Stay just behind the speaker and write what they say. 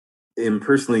am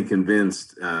personally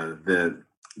convinced that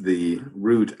the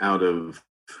route out of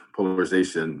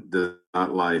polarization does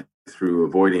not lie through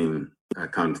avoiding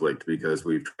conflict, because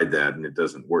we've tried that and it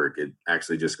doesn't work. It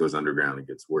actually just goes underground and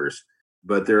gets worse.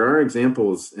 But there are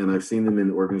examples, and I've seen them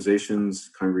in organizations,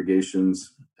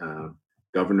 congregations,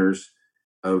 governors,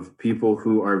 of people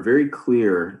who are very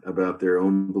clear about their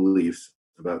own beliefs,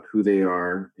 about who they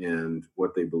are and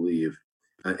what they believe.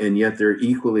 And yet they're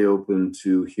equally open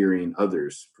to hearing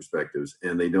others' perspectives,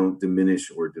 and they don't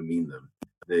diminish or demean them.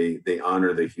 They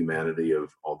honor the humanity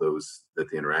of all those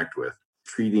that they interact with,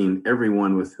 treating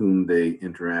everyone with whom they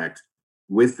interact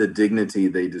with the dignity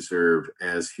they deserve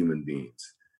as human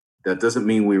beings. That doesn't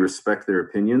mean we respect their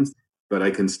opinions, but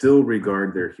I can still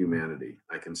regard their humanity.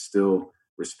 I can still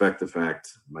respect the fact,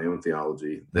 my own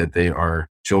theology, that they are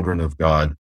children of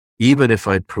God, even if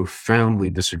I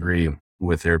profoundly disagree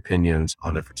with their opinions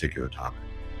on a particular topic.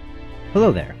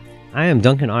 Hello there. I am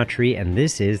Duncan Autry, and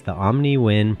this is the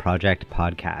OmniWin Project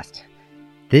Podcast.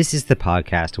 This is the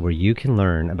podcast where you can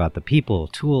learn about the people,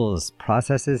 tools,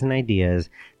 processes, and ideas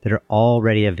that are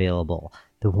already available,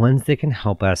 the ones that can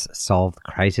help us solve the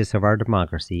crisis of our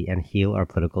democracy and heal our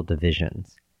political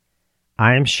divisions.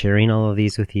 I am sharing all of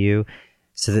these with you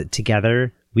so that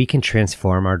together we can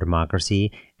transform our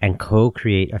democracy and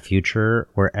co-create a future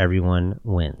where everyone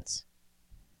wins.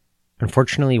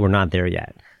 Unfortunately, we're not there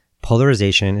yet.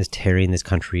 Polarization is tearing this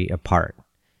country apart.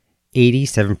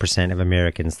 87% of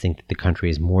Americans think that the country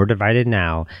is more divided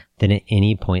now than at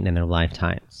any point in their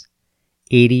lifetimes.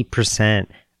 80%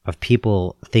 of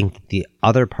people think that the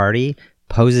other party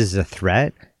poses a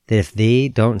threat that if they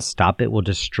don't stop it will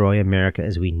destroy America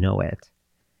as we know it.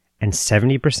 And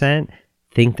 70%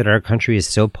 think that our country is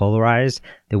so polarized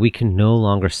that we can no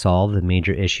longer solve the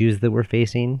major issues that we're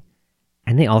facing.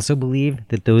 And they also believe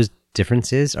that those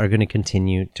differences are going to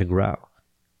continue to grow.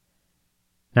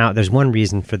 Now, there's one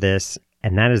reason for this,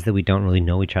 and that is that we don't really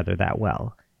know each other that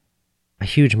well. A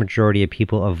huge majority of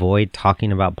people avoid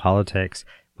talking about politics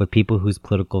with people whose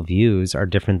political views are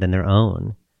different than their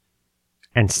own.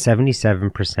 And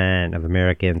 77% of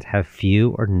Americans have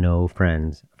few or no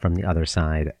friends from the other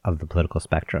side of the political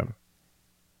spectrum.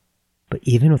 But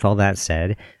even with all that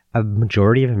said, a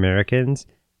majority of Americans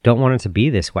don't want it to be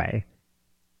this way.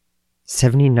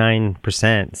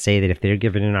 79% say that if they're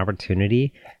given an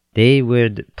opportunity, they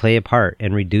would play a part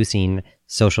in reducing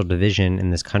social division in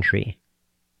this country.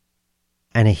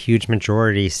 And a huge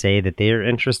majority say that they are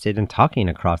interested in talking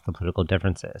across the political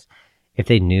differences if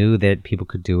they knew that people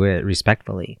could do it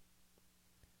respectfully.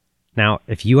 Now,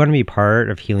 if you want to be part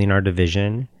of healing our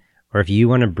division, or if you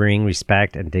want to bring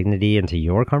respect and dignity into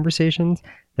your conversations,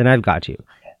 then I've got you.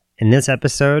 In this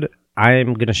episode,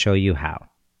 I'm going to show you how.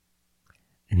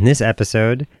 In this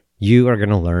episode, you are going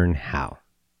to learn how.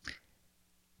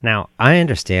 Now, I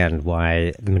understand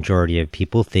why the majority of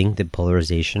people think that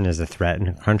polarization is a threat in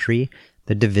a country.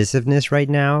 The divisiveness right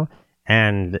now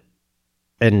and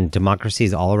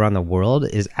democracies all around the world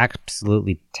is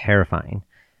absolutely terrifying.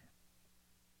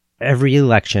 Every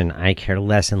election, I care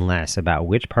less and less about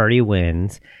which party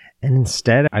wins, and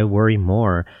instead I worry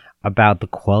more about the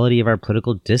quality of our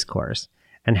political discourse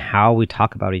and how we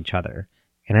talk about each other.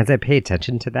 And as I pay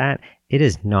attention to that, it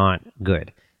is not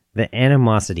good. The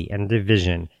animosity and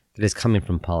division that is coming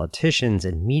from politicians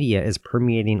and media is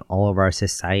permeating all of our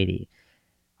society.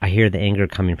 I hear the anger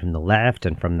coming from the left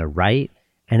and from the right,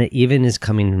 and it even is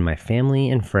coming from my family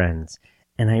and friends,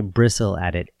 and I bristle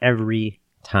at it every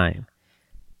time.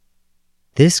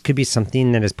 This could be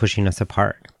something that is pushing us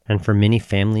apart, and for many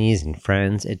families and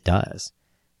friends, it does.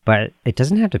 But it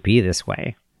doesn't have to be this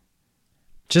way.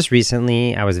 Just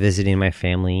recently, I was visiting my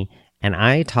family, and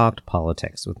I talked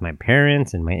politics with my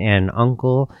parents and my aunt and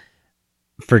uncle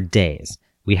for days.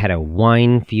 We had a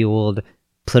wine-fueled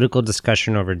political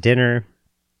discussion over dinner,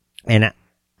 and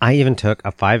I even took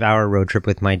a 5-hour road trip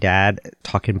with my dad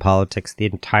talking politics the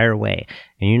entire way.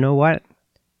 And you know what?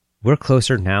 We're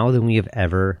closer now than we have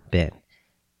ever been.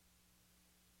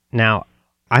 Now,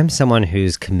 I'm someone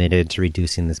who's committed to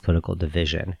reducing this political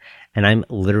division, and I'm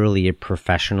literally a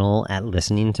professional at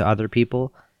listening to other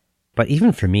people. But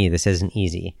even for me, this isn't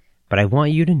easy. But I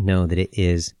want you to know that it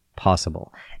is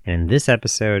possible. And in this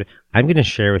episode, I'm going to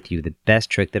share with you the best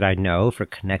trick that I know for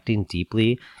connecting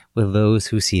deeply with those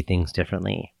who see things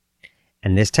differently.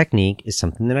 And this technique is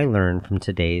something that I learned from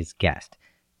today's guest,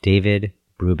 David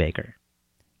Brubaker.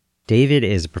 David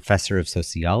is a professor of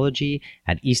sociology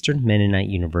at Eastern Mennonite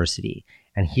University,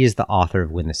 and he is the author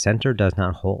of When the Center Does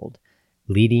Not Hold,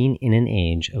 Leading in an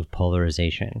Age of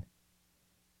Polarization.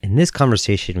 In this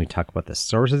conversation, we talk about the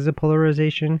sources of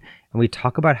polarization, and we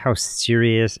talk about how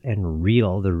serious and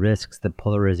real the risks that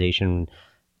polarization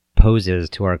poses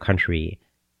to our country.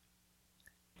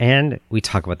 And we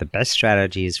talk about the best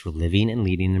strategies for living and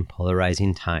leading in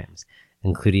polarizing times,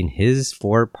 including his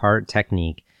 4-part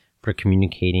technique for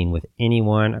communicating with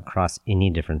anyone across any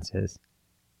differences.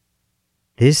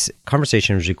 This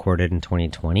conversation was recorded in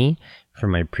 2020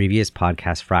 from my previous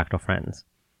podcast, Fractal Friends,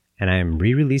 and I am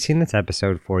re-releasing this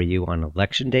episode for you on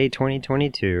Election Day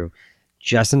 2022,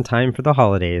 just in time for the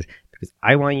holidays, because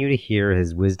I want you to hear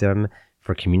his wisdom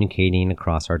for communicating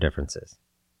across our differences.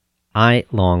 I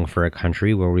long for a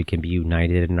country where we can be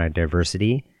united in our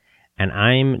diversity, and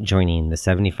I'm joining the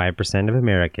 75% of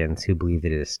Americans who believe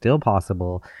that it is still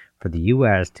possible for the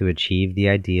U.S. to achieve the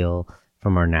ideal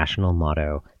from our national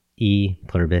motto, E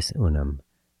pluribus unum,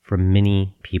 from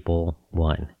many people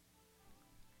one.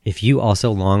 If you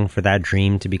also long for that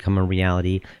dream to become a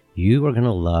reality, you are going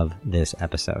to love this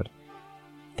episode.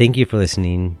 Thank you for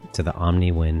listening to the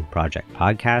OmniWin Project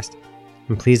podcast,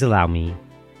 and please allow me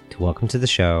to welcome to the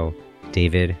show,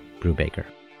 David Brubaker.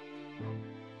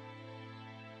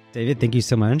 David, thank you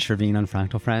so much for being on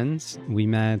Fractal Friends. We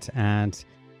met at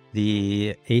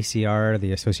the ACR,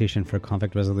 the Association for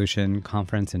Conflict Resolution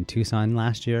conference in Tucson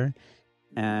last year.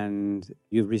 And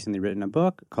you've recently written a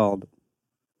book called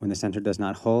When the Center Does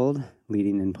Not Hold,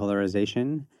 Leading in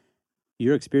Polarization.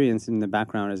 Your experience in the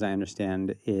background, as I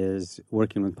understand, is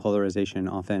working with polarization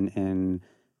often in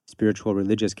spiritual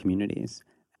religious communities.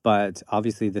 But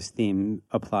obviously this theme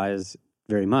applies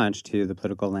very much to the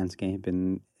political landscape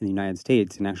in the United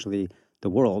States and actually the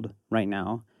world right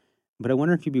now. But I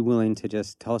wonder if you'd be willing to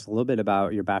just tell us a little bit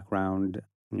about your background,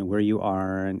 where you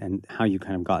are and how you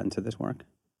kind of got into this work.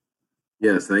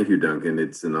 Yes, thank you, Duncan.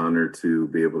 It's an honor to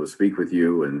be able to speak with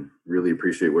you and really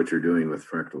appreciate what you're doing with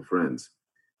Fractal Friends.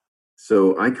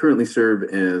 So I currently serve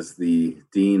as the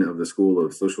Dean of the School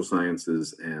of Social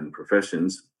Sciences and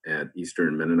Professions at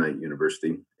Eastern Mennonite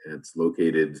University. It's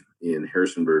located in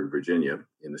Harrisonburg, Virginia,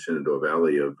 in the Shenandoah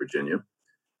Valley of Virginia.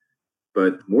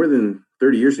 But more than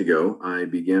 30 years ago, I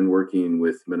began working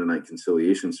with Mennonite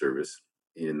Conciliation Service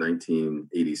in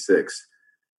 1986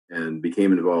 and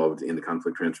became involved in the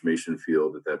conflict transformation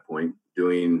field at that point,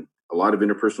 doing a lot of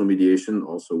interpersonal mediation,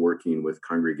 also working with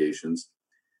congregations.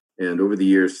 And over the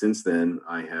years since then,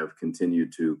 I have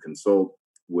continued to consult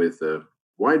with a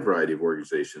wide variety of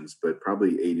organizations, but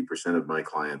probably 80% of my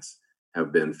clients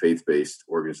have been faith-based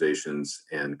organizations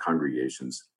and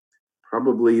congregations.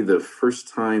 Probably the first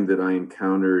time that I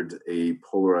encountered a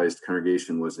polarized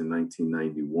congregation was in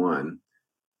 1991,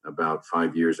 about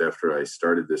 5 years after I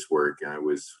started this work. I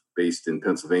was based in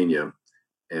Pennsylvania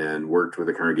and worked with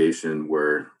a congregation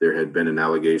where there had been an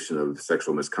allegation of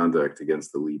sexual misconduct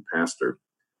against the lead pastor.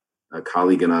 A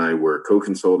colleague and I were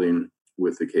co-consulting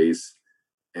with the case,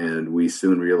 and we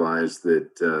soon realized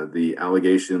that the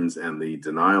allegations and the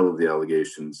denial of the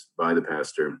allegations by the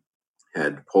pastor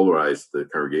had polarized the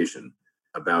congregation.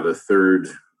 About a third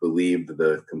believed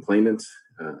the complainant,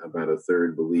 about a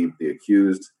third believed the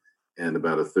accused, and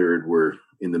about a third were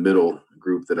in the middle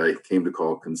group that I came to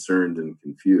call concerned and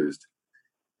confused.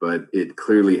 But it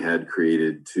clearly had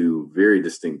created two very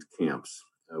distinct camps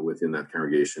within that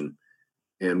congregation.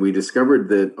 And we discovered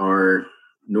that our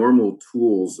normal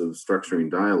tools of structuring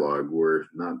dialogue were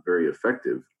not very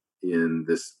effective in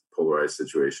this polarized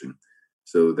situation.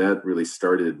 So that really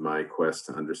started my quest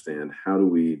to understand how do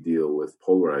we deal with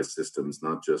polarized systems,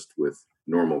 not just with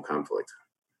normal conflict.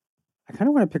 I kind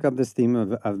of want to pick up this theme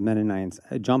of Mennonites.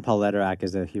 John Paul Lederach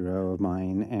is a hero of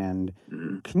mine. And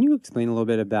Can you explain a little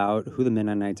bit about who the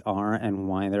Mennonites are and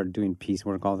why they're doing peace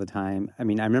work all the time? I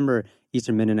mean, I remember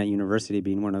Eastern Mennonite University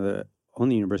being one of the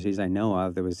only universities I know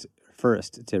of that was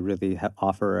first to really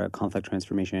offer a conflict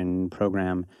transformation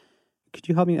program. Could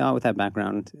you help me out with that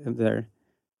background there?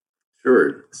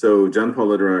 Sure. So John Paul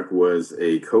Lederach was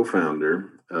a co-founder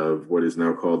of what is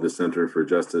now called the Center for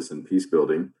Justice and Peace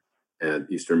Building at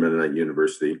Eastern Mennonite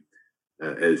University.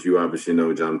 As you obviously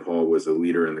know, John Paul was a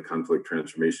leader in the conflict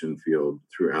transformation field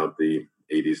throughout the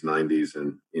 80s, 90s,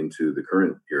 and into the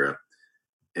current era.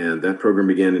 And that program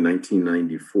began in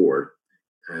 1994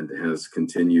 and has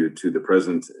continued to the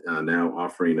present, now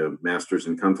offering a master's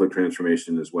in conflict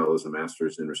transformation as well as a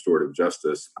master's in restorative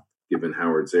justice, given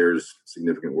Howard Zer's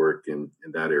significant work in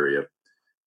that area.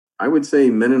 I would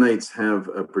say Mennonites have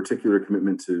a particular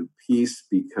commitment to peace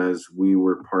because we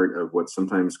were part of what's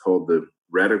sometimes called the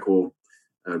radical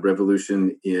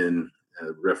revolution in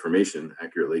Reformation,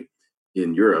 accurately,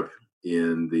 in Europe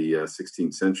in the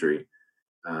 16th century.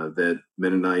 That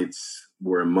Mennonites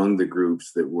were among the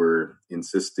groups that were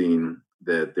insisting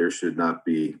that there should not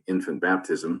be infant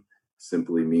baptism,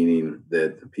 simply meaning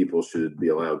that people should be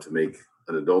allowed to make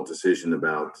an adult decision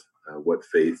about what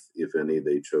faith, if any,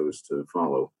 they chose to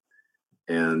follow.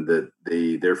 and that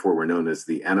they therefore were known as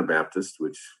the Anabaptists,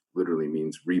 which literally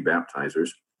means rebaptizers.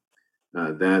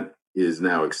 That is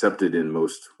now accepted in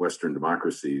most Western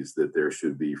democracies, that there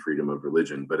should be freedom of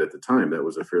religion. But at the time, that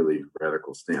was a fairly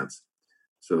radical stance.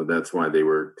 So that's why they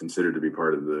were considered to be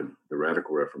part of the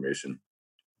Radical Reformation.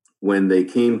 When they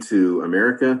came to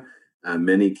America,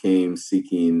 many came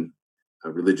seeking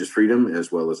religious freedom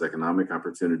as well as economic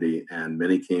opportunity, and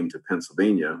many came to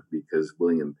Pennsylvania because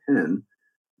William Penn,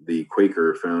 the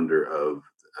Quaker founder of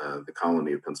the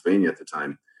colony of Pennsylvania at the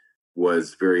time,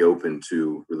 was very open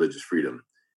to religious freedom.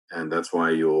 And that's why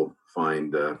you'll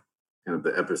find kind of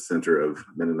the epicenter of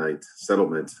Mennonite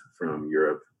settlement from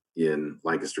Europe in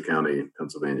Lancaster County,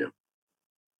 Pennsylvania.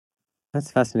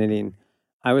 That's fascinating.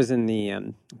 I was in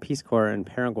the Peace Corps in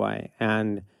Paraguay,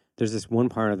 and there's this one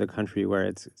part of the country where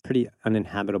it's pretty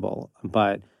uninhabitable,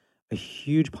 but a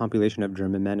huge population of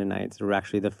German Mennonites were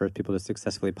actually the first people to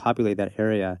successfully populate that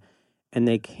area. And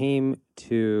they came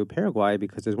to Paraguay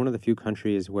because it was one of the few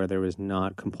countries where there was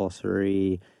not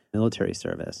compulsory military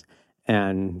service.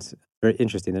 And very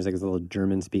interesting, there's like this little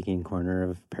German-speaking corner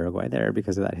of Paraguay there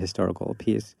because of that historical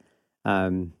piece.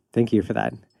 Thank you for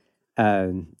that.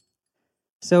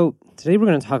 So today we're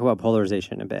going to talk about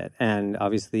polarization a bit. And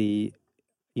obviously,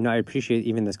 I appreciate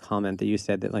even this comment that you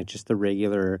said that like just the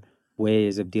regular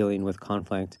ways of dealing with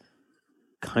conflict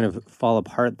kind of fall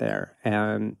apart there.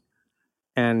 And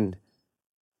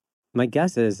my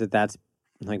guess is that that's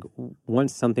like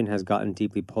once something has gotten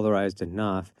deeply polarized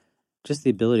enough, just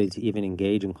the ability to even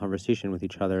engage in conversation with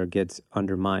each other gets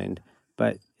undermined.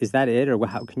 But is that it? Or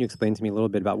how can you explain to me a little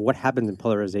bit about what happens in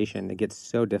polarization that gets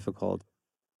so difficult?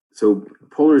 So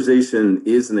polarization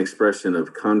is an expression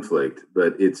of conflict,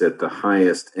 but it's at the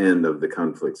highest end of the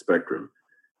conflict spectrum.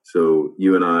 So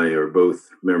you and I are both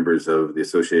members of the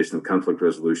Association of Conflict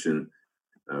Resolution.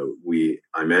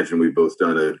 I imagine we've both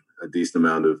done a decent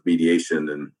amount of mediation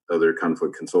and other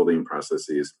conflict consulting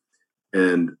processes.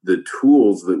 And the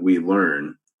tools that we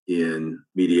learn in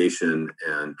mediation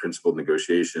and principled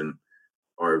negotiation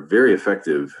are very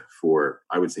effective for,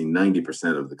 I would say,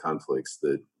 90% of the conflicts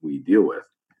that we deal with.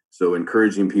 So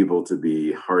encouraging people to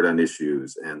be hard on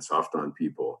issues and soft on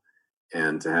people,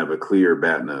 and to have a clear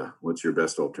BATNA, what's your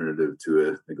best alternative to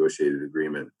a negotiated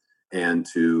agreement, and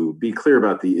to be clear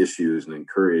about the issues and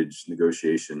encourage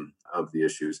negotiation of the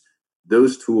issues.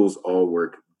 Those tools all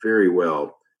work very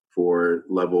well for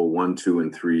level 1, 2,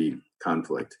 and 3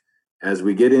 conflict. As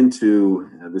we get into,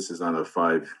 this is on a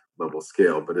 5-level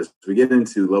scale, but as we get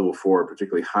into level 4,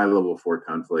 particularly high level 4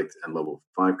 conflict and level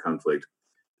 5 conflict,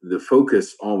 the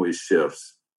focus always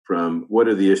shifts from what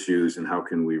are the issues and how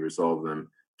can we resolve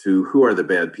them to who are the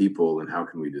bad people and how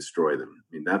can we destroy them.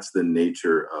 I mean, that's the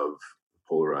nature of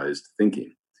polarized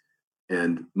thinking.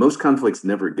 And most conflicts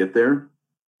never get there,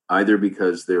 either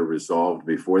because they're resolved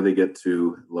before they get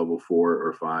to level 4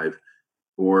 or 5,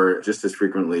 or just as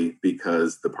frequently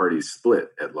because the parties split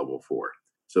at level 4.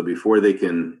 So before they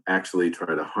can actually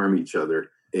try to harm each other,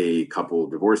 a couple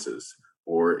divorces,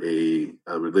 or a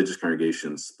religious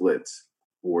congregation splits,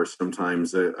 or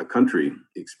sometimes a country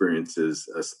experiences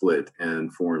a split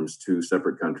and forms 2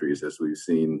 separate countries, as we've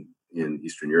seen in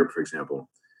Eastern Europe, for example.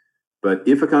 But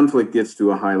if a conflict gets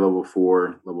to a high level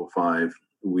 4, level 5,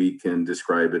 we can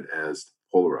describe it as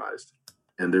polarized.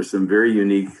 And there's some very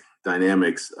unique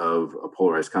dynamics of a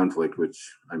polarized conflict,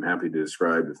 which I'm happy to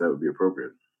describe if that would be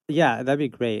appropriate. Yeah, that'd be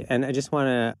great. And I just want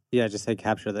to, just like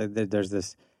capture that there's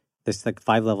this like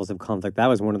 5 levels of conflict. That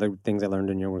was one of the things I learned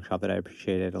in your workshop that I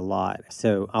appreciated a lot.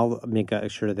 So I'll make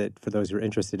sure that for those who are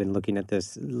interested in looking at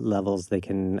this levels, they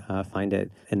can find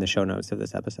it in the show notes of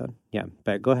this episode. Yeah,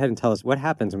 but go ahead and tell us what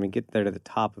happens when we get there to the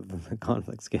top of the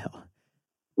conflict scale.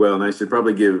 Well, and I should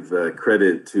probably give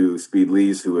credit to Speed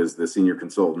Lees, who is the senior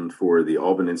consultant for the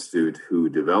Alban Institute, who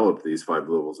developed these 5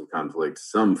 levels of conflict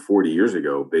some 40 years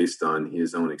ago based on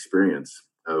his own experience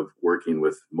of working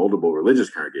with multiple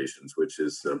religious congregations, which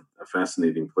is a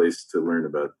fascinating place to learn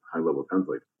about high-level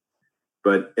conflict.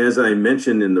 But as I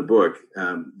mentioned in the book,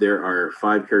 there are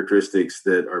 5 characteristics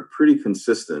that are pretty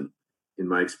consistent in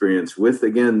my experience with,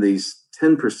 again, these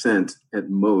 10% at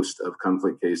most of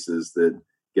conflict cases that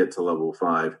get to level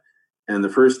 5. And the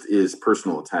first is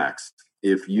personal attacks.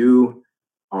 If you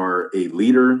are a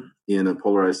leader in a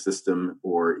polarized system,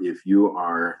 or if you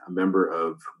are a member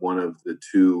of one of the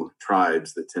 2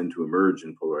 tribes that tend to emerge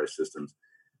in polarized systems,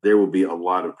 there will be a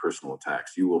lot of personal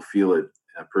attacks. You will feel it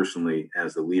personally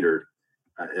as a leader,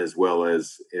 as well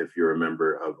as if you're a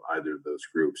member of either of those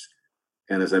groups.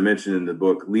 And as I mentioned in the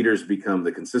book, leaders become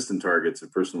the consistent targets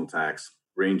of personal attacks,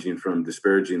 ranging from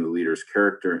disparaging the leader's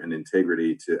character and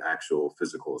integrity to actual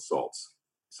physical assaults.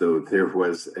 So there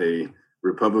was a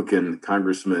Republican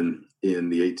congressman in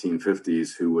the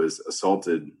 1850s who was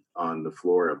assaulted on the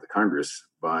floor of the Congress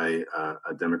by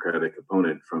a Democratic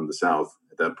opponent from the South.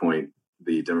 At that point,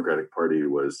 the Democratic Party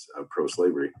was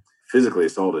pro-slavery, physically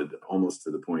assaulted almost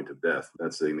to the point of death.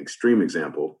 That's an extreme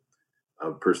example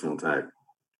of personal attack.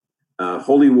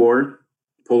 Holy War,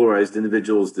 polarized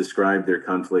individuals describe their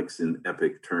conflicts in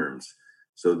epic terms.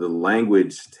 So the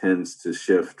language tends to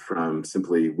shift from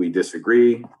simply we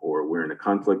disagree or we're in a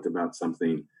conflict about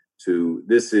something to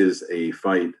this is a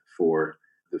fight for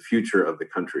the future of the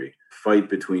country, fight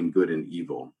between good and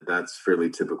evil. That's fairly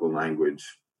typical language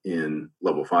in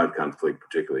level 5 conflict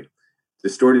particularly.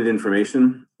 Distorted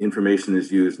information. Information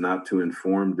is used not to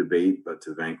inform debate, but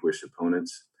to vanquish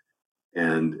opponents.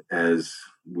 And as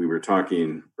we were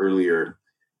talking earlier,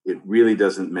 it really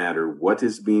doesn't matter what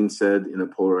is being said in a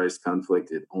polarized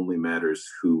conflict. It only matters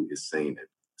who is saying it.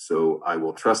 So I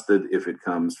will trust it if it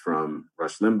comes from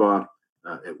Rush Limbaugh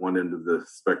at one end of the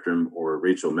spectrum or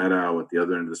Rachel Maddow at the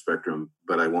other end of the spectrum,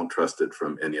 but I won't trust it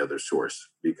from any other source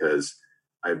because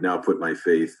I've now put my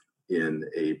faith in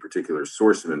a particular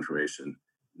source of information,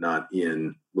 not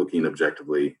in looking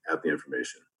objectively at the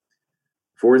information.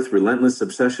 Fourth, relentless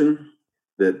obsession.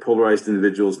 That polarized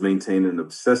individuals maintain an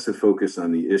obsessive focus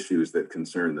on the issues that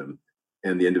concern them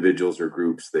and the individuals or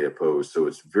groups they oppose. So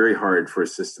it's very hard for a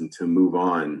system to move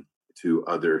on to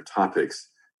other topics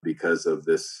because of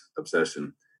this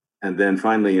obsession. And then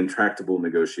finally, intractable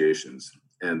negotiations.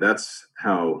 And that's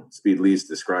how Speed Lee's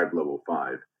described level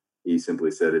 5. He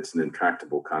simply said it's an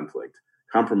intractable conflict.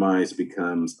 Compromise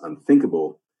becomes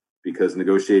unthinkable because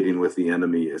negotiating with the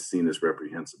enemy is seen as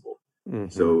reprehensible. Mm-hmm.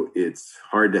 So it's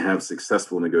hard to have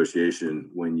successful negotiation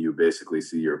when you basically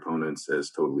see your opponents as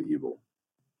totally evil.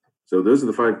 So those are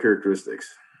the 5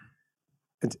 characteristics.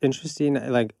 It's interesting.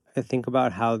 Like I think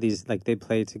about how these they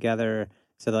play together.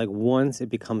 So once it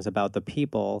becomes about the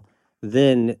people,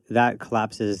 then that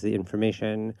collapses the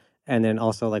information, and then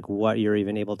also what you're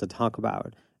even able to talk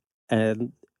about.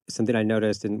 And something I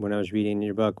noticed when I was reading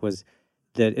your book was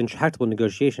that intractable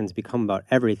negotiations become about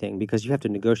everything because you have to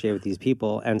negotiate with these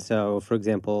people. And so, for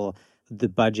example, the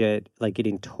budget,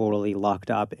 getting totally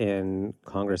locked up in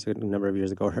Congress a number of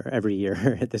years ago or every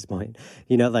year at this point,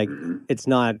 it's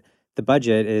not, the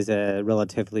budget is a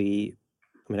relatively,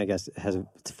 I guess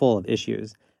it's full of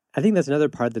issues. I think that's another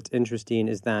part that's interesting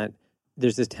is that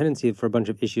there's this tendency for a bunch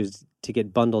of issues to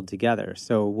get bundled together.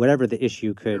 So whatever the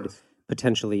issue could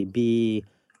potentially be,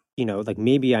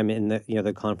 maybe I'm in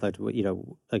the conflict,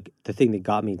 the thing that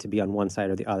got me to be on one side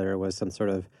or the other was some sort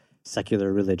of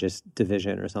secular religious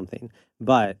division or something.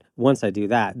 But once I do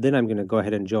that, then I'm going to go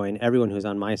ahead and join everyone who's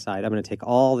on my side. I'm going to take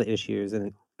all the issues.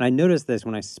 And I notice this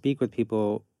when I speak with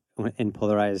people in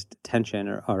polarized tension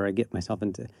or I get myself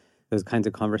into those kinds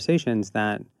of conversations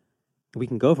that we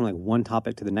can go from one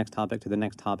topic to the next topic to the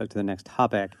next topic to the next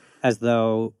topic as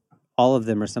though all of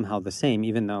them are somehow the same,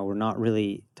 even though we're not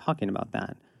really talking about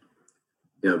that.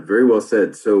 Yeah, very well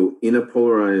said. So in a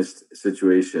polarized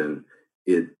situation,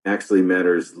 it actually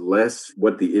matters less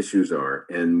what the issues are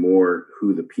and more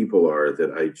who the people are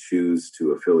that I choose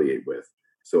to affiliate with.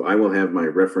 So I will have my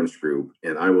reference group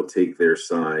and I will take their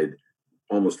side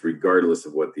almost regardless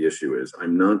of what the issue is.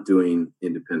 I'm not doing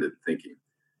independent thinking.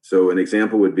 So an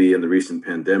example would be in the recent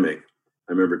pandemic.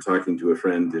 I remember talking to a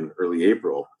friend in early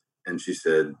April and she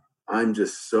said, I'm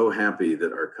just so happy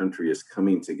that our country is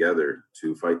coming together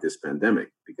to fight this pandemic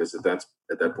because at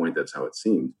that point, that's how it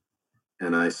seemed.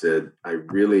 And I said, I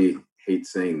really hate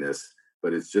saying this,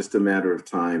 but it's just a matter of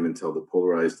time until the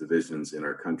polarized divisions in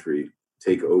our country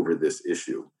take over this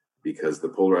issue because the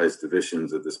polarized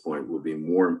divisions at this point will be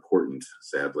more important,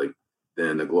 sadly,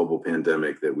 than a global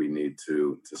pandemic that we need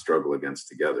to struggle against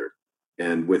together.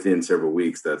 And within several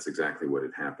weeks, that's exactly what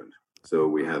had happened. So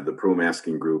we have the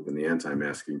pro-masking group and the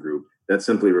anti-masking group. That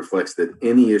simply reflects that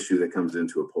any issue that comes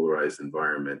into a polarized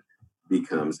environment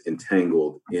becomes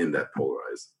entangled in that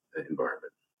polarized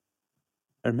environment.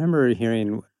 I remember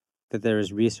hearing that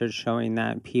there's research showing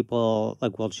that people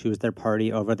will choose their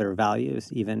party over their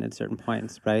values, even at certain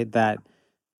points, right?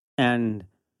 And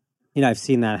I've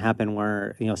seen that happen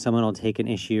where someone will take an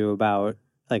issue about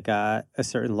a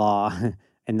certain law.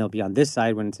 And they'll be on this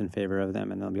side when it's in favor of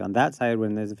them, and they'll be on that side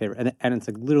when there's a favor. And it's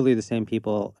literally the same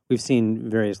people. We've seen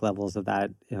various levels of that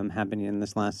happening in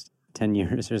this last 10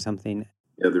 years or something.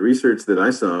 Yeah, the research that I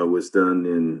saw was done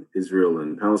in Israel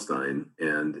and Palestine.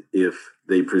 And if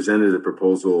they presented a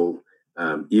proposal,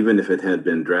 even if it had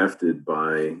been drafted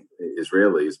by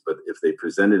Israelis, but if they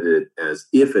presented it as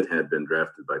if it had been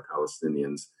drafted by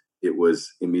Palestinians, it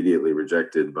was immediately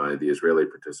rejected by the Israeli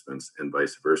participants and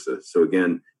vice versa. So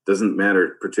again, doesn't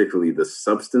matter particularly the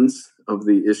substance of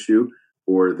the issue,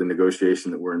 or the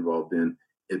negotiation that we're involved in.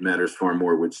 It matters far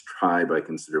more which tribe I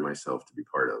consider myself to be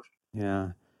part of.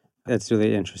 Yeah, that's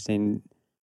really interesting.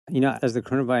 As the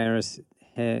coronavirus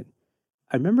hit,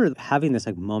 I remember having this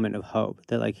like moment of hope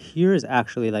that like here is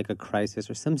actually like a crisis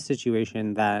or some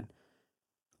situation that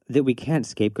we can't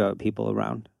scapegoat people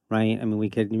around, right? I mean, we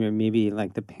could maybe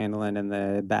like the pangolin and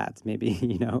the bats,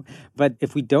 maybe, but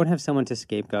if we don't have someone to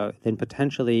scapegoat, then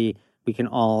potentially we can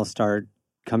all start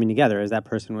coming together, as that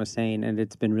person was saying. And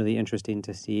it's been really interesting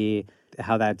to see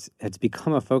how it's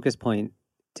become a focus point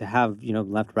to have,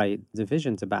 left-right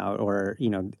divisions about, or,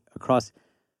 across.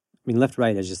 I mean,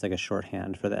 left-right is just like a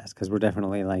shorthand for this because we're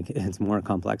definitely like, it's more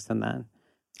complex than that.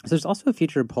 So there's also a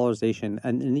feature of polarization,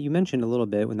 and you mentioned a little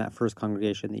bit in that first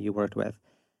congregation that you worked with,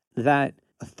 that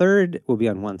a third will be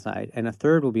on one side and a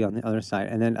third will be on the other side,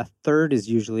 and then a third is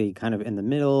usually kind of in the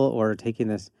middle or taking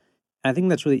this. I think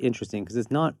that's really interesting because it's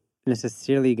not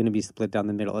necessarily going to be split down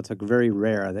the middle. It's like very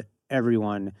rare that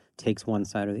everyone takes one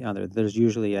side or the other. There's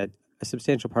usually a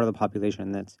substantial part of the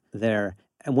population that's there.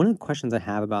 And one of the questions I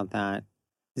have about that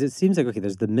is it seems like, okay,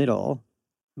 there's the middle,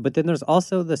 but then there's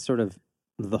also the sort of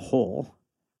the whole.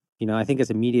 I think as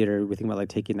a mediator, we think about like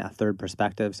taking that third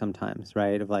perspective sometimes,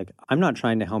 right? Of like, I'm not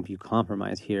trying to help you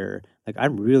compromise here. Like,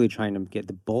 I'm really trying to get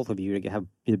the both of you to have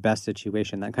the best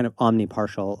situation. That kind of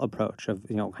omnipartial approach of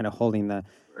kind of holding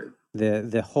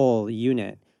the whole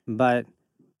unit. But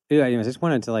I just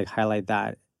wanted to like highlight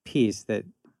that piece that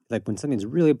like when something's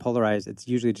really polarized, it's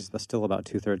usually just still about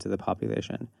 2/3 of the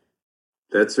population.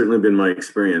 That's certainly been my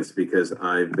experience because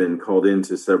I've been called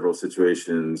into several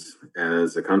situations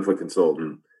as a conflict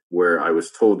consultant where I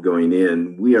was told going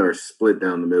in, we are split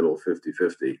down the middle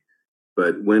 50-50.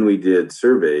 But when we did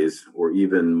surveys or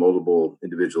even multiple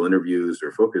individual interviews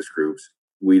or focus groups,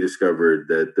 we discovered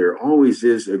that there always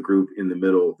is a group in the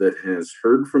middle that has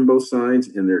heard from both sides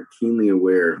and they're keenly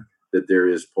aware that there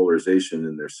is polarization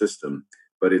in their system.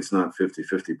 But it's not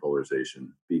 50-50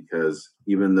 polarization because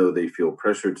even though they feel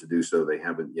pressured to do so, they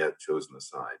haven't yet chosen a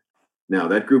side. Now,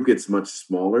 that group gets much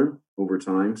smaller over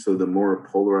time. So the more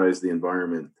polarized the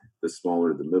environment, the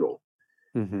smaller the middle.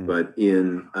 Mm-hmm. But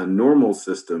in a normal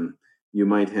system, you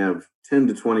might have 10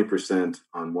 to 20%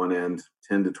 on one end,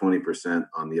 10 to 20%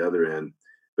 on the other end,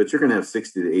 but you're going to have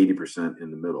 60 to 80%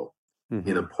 in the middle. Mm-hmm.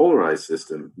 In a polarized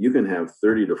system, you can have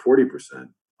 30 to 40%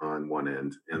 on one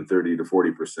end and 30 to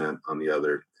 40% on the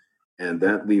other. And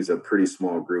that leaves a pretty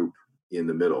small group in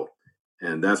the middle.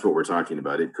 And that's what we're talking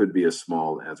about. It could be as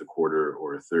small as a quarter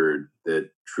or a third that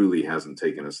truly hasn't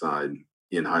taken a side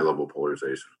in high-level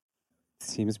polarization.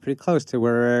 Seems pretty close to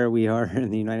where we are in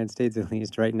the United States, at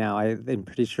least right now. I'm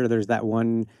pretty sure there's that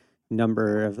one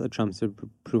number of Trump's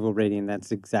approval rating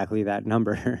that's exactly that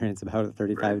number. It's about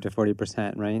 35 to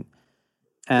 40%, right?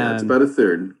 Yeah, it's about a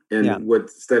third. And what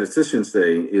statisticians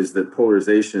say is that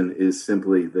polarization is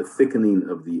simply the thickening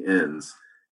of the ends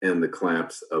and the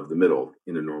collapse of the middle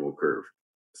in a normal curve.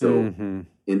 So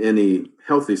in any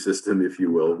healthy system, if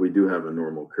you will, we do have a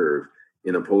normal curve.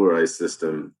 In a polarized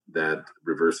system, that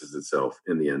reverses itself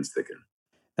and the ends thicken.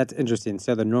 That's interesting.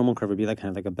 So the normal curve would be like kind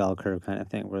of like a bell curve kind of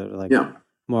thing where like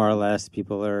more or less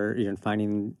people are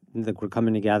finding that we're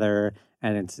coming together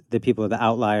and it's the people are the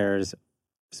outliers,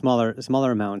 smaller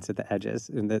amounts at the edges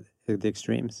and the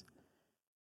extremes.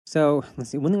 So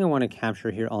let's see. One thing I want to capture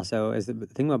here also is the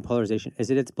thing about polarization is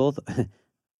that it's both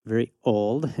very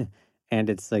old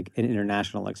and it's like an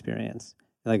international experience.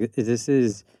 Like this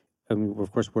is,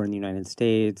 of course, we're in the United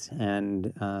States,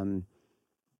 and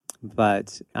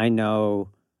but I know,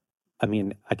 I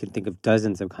can think of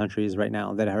dozens of countries right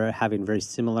now that are having very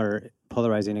similar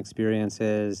polarizing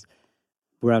experiences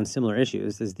around similar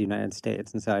issues as the United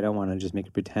States. And so I don't want to just make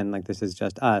it pretend like this is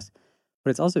just us.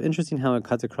 But it's also interesting how it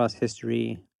cuts across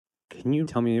history. Can you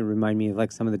remind me of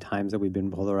like some of the times that we've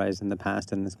been polarized in the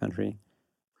past in this country?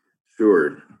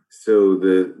 Sure. So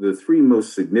the three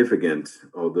most significant,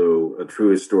 although a true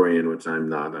historian, which I'm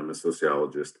not, I'm a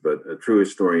sociologist, but a true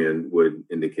historian would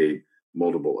indicate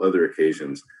multiple other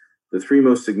occasions. The three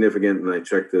most significant, and I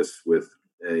checked this with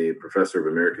a professor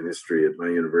of American history at my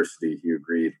university, he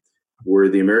agreed, were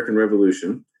the American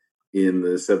Revolution in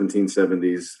the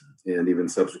 1770s and even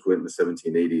subsequent in the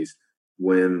 1780s,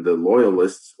 when the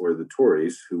loyalists or the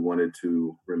Tories who wanted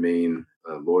to remain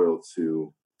loyal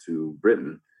to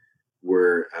Britain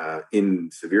were in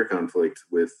severe conflict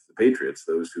with the Patriots,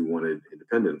 those who wanted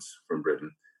independence from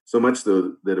Britain. So much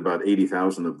so that about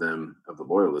 80,000 of them, of the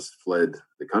loyalists, fled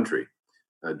the country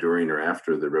during or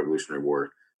after the Revolutionary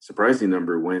War. Surprising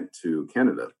number went to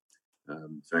Canada.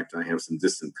 In fact, I have some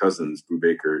distant cousins,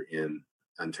 Brubaker, in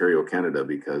Ontario, Canada,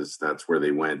 because that's where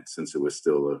they went since it was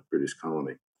still a British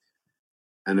colony.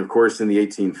 And of course, in the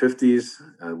 1850s,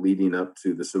 leading up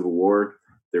to the Civil War,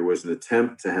 there was an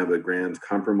attempt to have a grand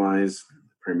compromise,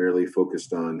 primarily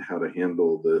focused on how to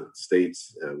handle the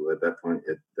states at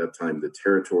that time, the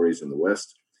territories in the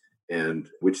West, and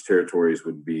which territories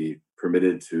would be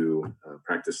permitted to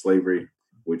practice slavery,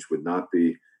 which would not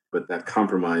be. But that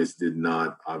compromise did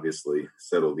not obviously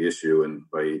settle the issue. And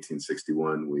by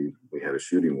 1861, we had a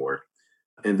shooting war.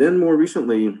 And then more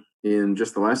recently, in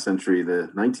just the last century,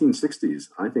 the 1960s,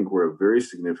 I think were a very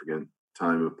significant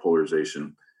time of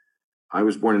polarization. I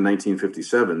was born in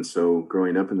 1957, so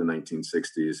growing up in the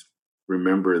 1960s,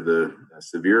 remember the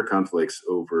severe conflicts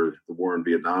over the war in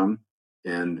Vietnam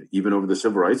and even over the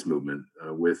civil rights movement,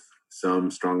 with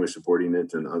some strongly supporting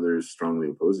it and others strongly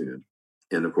opposing it.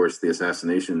 And of course, the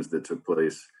assassinations that took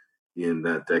place in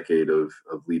that decade of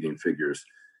leading figures.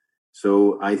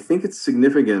 So I think it's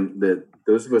significant that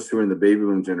those of us who are in the baby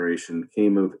boom generation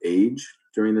came of age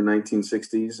during the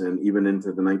 1960s and even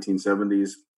into the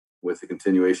 1970s with the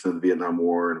continuation of the Vietnam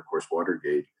War and, of course,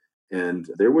 Watergate. And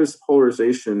there was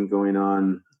polarization going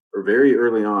on very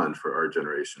early on for our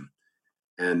generation.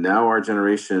 And now our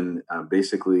generation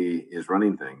basically is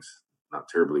running things, not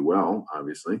terribly well,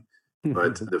 obviously.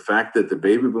 But the fact that the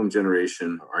baby boom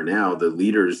generation are now the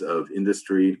leaders of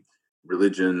industry,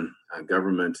 religion,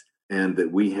 government, and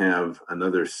that we have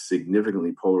another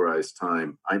significantly polarized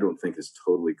time, I don't think is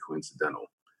totally coincidental.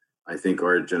 I think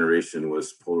our generation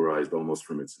was polarized almost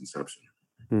from its inception.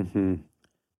 Mm-hmm.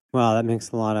 Well, that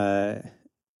makes a lot of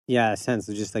sense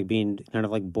of just like being kind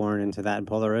of like born into that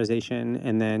polarization,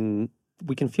 and then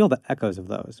we can feel the echoes of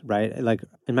those, right? Like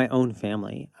in my own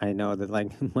family, I know that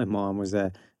like my mom was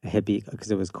a hippie because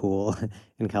it was cool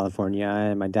in California,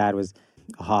 and my dad was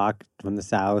a hawk from the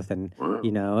South, and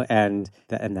Wow. and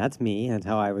that's me. That's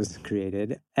how I was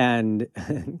created, and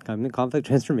I'm the conflict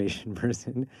transformation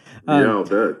person. Yeah, I'll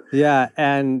bet. Yeah,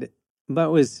 and but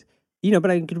it was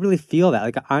but I could really feel that.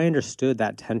 Like I understood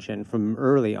that tension from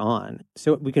early on.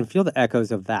 So we can feel the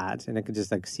echoes of that, and I could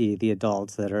just like see the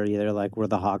adults that are either like we're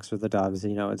the hawks or the doves,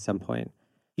 at some point.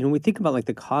 When we think about like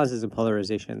the causes of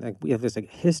polarization, like we have this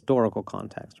like historical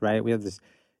context, right? We have this,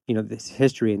 this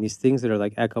history and these things that are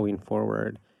like echoing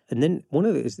forward. And then one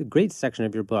of the great section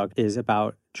of your book is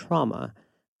about trauma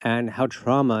and how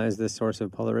trauma is the source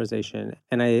of polarization.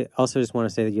 And I also just want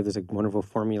to say that you have this like wonderful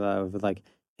formula of like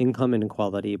income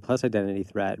inequality plus identity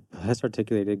threat plus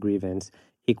articulated grievance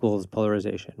equals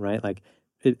polarization, right? Like,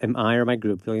 am I or my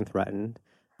group feeling threatened?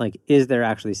 Like, is there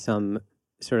actually some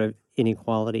sort of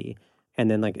inequality? And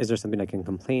then, like, is there something I can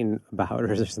complain about,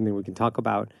 or is there something we can talk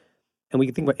about? And we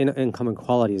can think about income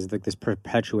inequality as like this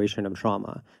perpetuation of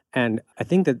trauma. And I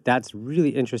think that that's really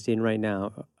interesting right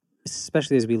now,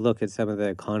 especially as we look at some of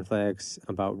the conflicts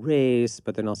about race,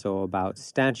 but then also about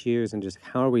statues and just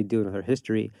how are we doing with our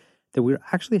history, that we're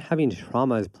actually having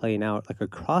traumas playing out like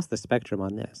across the spectrum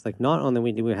on this. Like not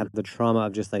only do we have the trauma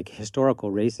of just like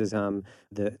historical racism,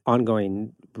 the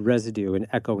ongoing residue and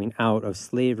echoing out of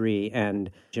slavery and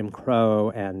Jim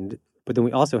Crow, but then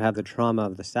we also have the trauma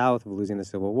of the South of losing the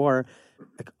Civil War.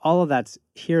 Like all of that's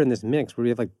here in this mix where we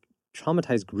have like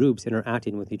traumatized groups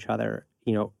interacting with each other.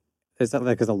 There's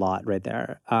a lot right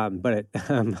there.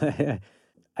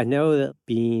 I know that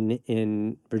being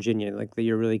in Virginia, like that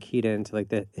you're really keyed into like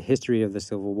the history of the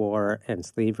Civil War and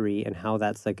slavery and how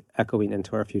that's like echoing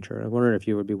into our future. I wonder if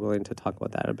you would be willing to talk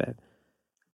about that a bit.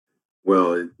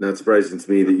 Well, it's not surprising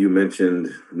to me that you mentioned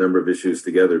a number of issues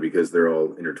together because they're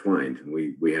all intertwined and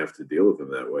we have to deal with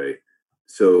them that way.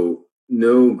 So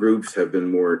no groups have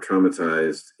been more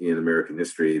traumatized in American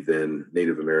history than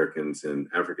Native Americans and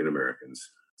African Americans.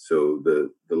 So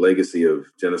the legacy of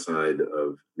genocide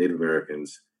of Native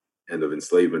Americans and of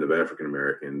enslavement of African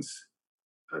Americans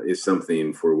is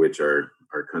something for which our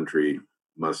country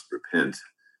must repent.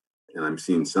 And I'm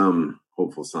seeing some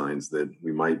hopeful signs that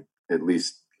we might at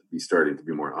least be starting to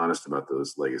be more honest about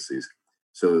those legacies.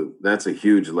 So that's a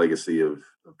huge legacy of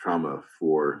trauma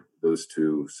for those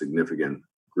two significant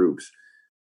groups.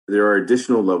 There are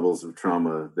additional levels of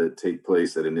trauma that take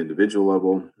place at an individual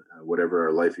level, whatever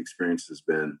our life experience has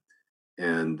been.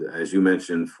 And as you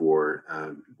mentioned, for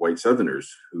white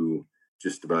Southerners, who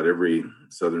just about every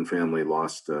Southern family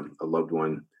lost a loved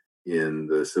one in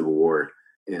the Civil War.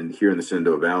 And here in the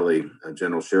Shenandoah Valley,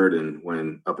 General Sheridan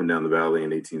went up and down the valley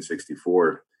in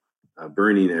 1864,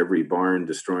 burning every barn,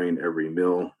 destroying every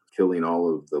mill, killing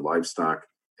all of the livestock.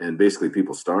 And basically,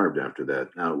 people starved after that.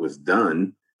 Now, it was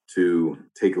done to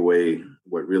take away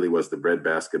what really was the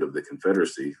breadbasket of the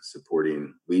Confederacy,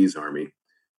 supporting Lee's army.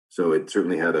 So it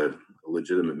certainly had a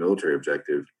legitimate military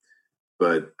objective,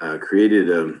 but created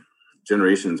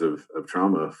generations of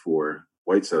trauma for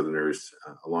white Southerners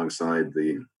alongside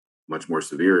the much more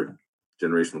severe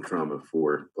generational trauma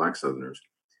for Black Southerners.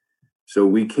 So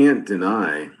we can't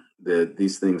deny that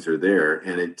these things are there.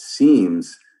 And it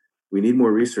seems, we need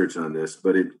more research on this,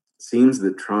 but it seems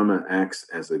that trauma acts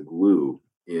as a glue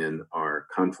in our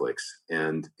conflicts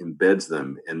and embeds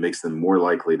them and makes them more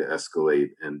likely to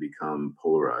escalate and become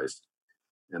polarized.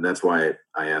 And that's why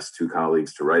I asked two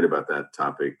colleagues to write about that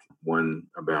topic, one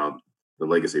about the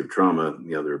legacy of trauma, and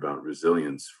the other about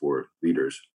resilience for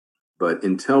leaders. But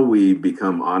until we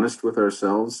become honest with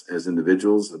ourselves as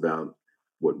individuals about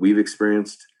what we've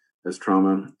experienced as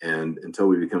trauma, and until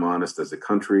we become honest as a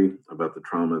country about the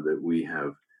trauma that we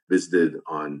have visited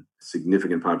on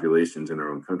significant populations in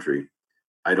our own country,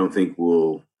 I don't think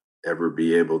we'll ever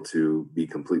be able to be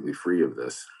completely free of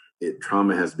this.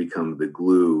 Trauma has become the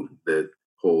glue that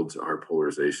holds our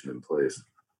polarization in place.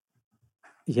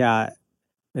 Yeah.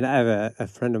 And I have a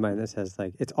friend of mine that says,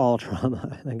 like, it's all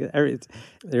trauma.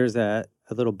 There's a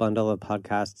little bundle of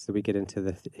podcasts that we get into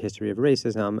the history of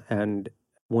racism. And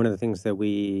one of the things that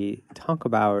we talk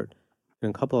about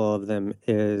in a couple of them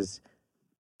is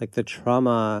like the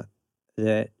trauma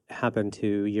that happened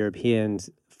to Europeans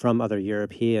from other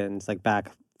Europeans, like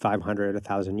back 500,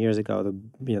 1,000 years ago,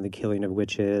 the killing of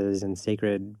witches and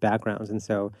sacred backgrounds. And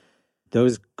so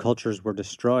those cultures were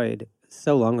destroyed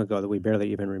so long ago that we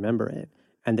barely even remember it.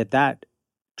 And that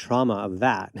trauma of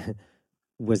that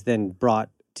was then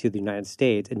brought to the United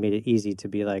States and made it easy to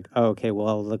be like, oh, okay,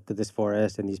 well, look at this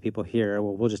forest and these people here.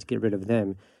 Well, we'll just get rid of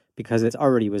them because it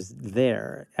already was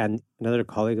there. And another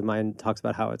colleague of mine talks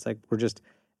about how it's like we're just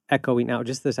echoing out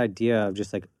just this idea of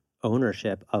just like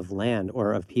ownership of land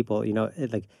or of people,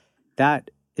 like that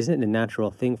isn't a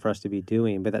natural thing for us to be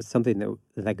doing, but that's something that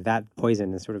like that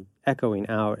poison is sort of echoing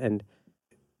out. And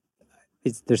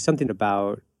there's something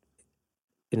about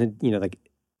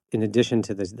in addition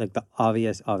to this, like the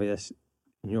obvious,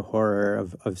 horror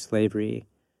of slavery,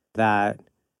 that,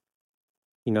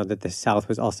 that the South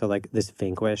was also like this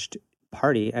vanquished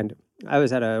party. And I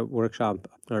was at a workshop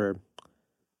or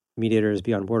Mediators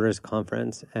Beyond Borders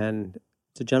conference, and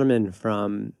it's a gentleman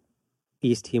from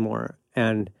East Timor,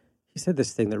 and he said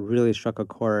this thing that really struck a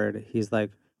chord. He's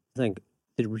like, the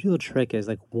real trick is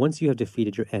like once you have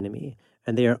defeated your enemy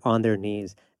and they are on their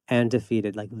knees and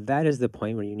defeated, like that is the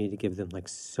point where you need to give them like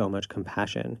so much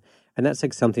compassion. And that's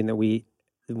like something that we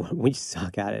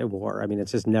suck at war. I mean,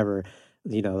 it's just never,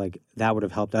 like that would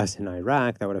have helped us in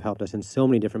Iraq. That would have helped us in so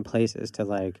many different places to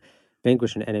like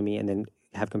vanquish an enemy and then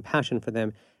have compassion for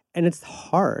them. And it's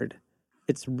hard.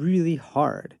 It's really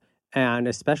hard. And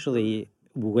especially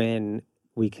when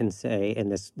we can say in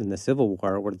the Civil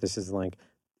War, where this is like,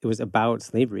 it was about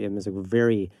slavery. And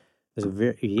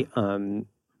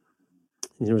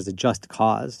there was a just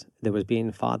cause that was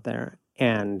being fought there.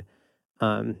 And,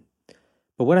 but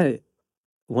what I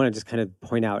want to just kind of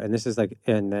point out, and this is like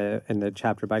in the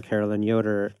chapter by Carolyn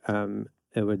Yoder,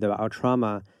 about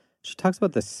trauma, she talks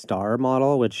about the STAR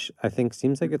model, which I think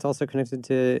seems like it's also connected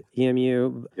to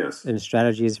EMU. Yes. And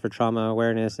strategies for trauma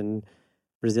awareness and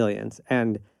resilience.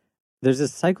 And there's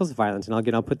this cycles of violence, and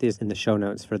I'll put these in the show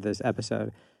notes for this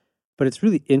episode. But it's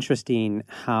really interesting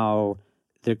how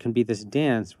there can be this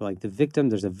dance where like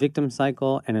there's a victim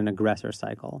cycle and an aggressor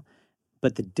cycle.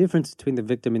 But the difference between the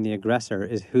victim and the aggressor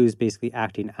is who's basically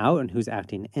acting out and who's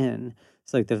acting in.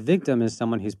 So like the victim is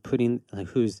someone who's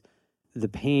who's the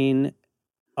pain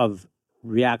of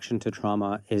reaction to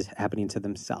trauma is happening to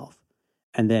themselves.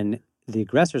 And then the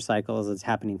aggressor cycle is it's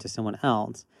happening to someone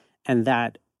else. And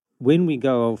that when we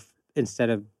go instead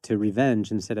of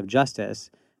revenge, instead of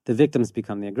justice, the victims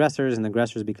become the aggressors and the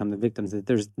aggressors become the victims.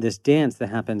 There's this dance that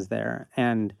happens there.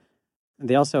 And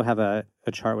they also have a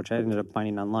chart, which I ended up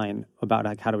finding online, about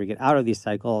like how do we get out of these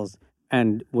cycles.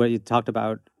 And what you talked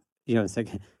about, it's like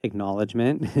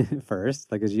acknowledgement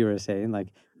first, like as you were saying, like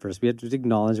first we have to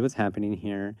acknowledge what's happening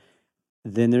here.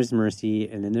 Then there's mercy,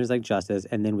 and then there's like justice,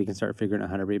 and then we can start figuring out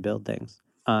how to rebuild things.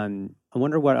 I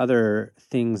wonder what other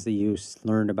things that you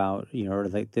learned about, or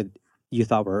like that you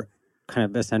thought were kind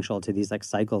of essential to these like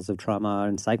cycles of trauma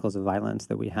and cycles of violence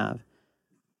that we have.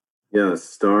 Yeah,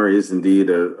 STAR is indeed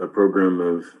a program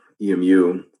of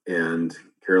EMU, and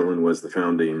Carolyn was the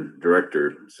founding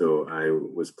director. So I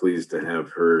was pleased to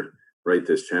have her write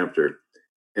this chapter.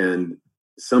 And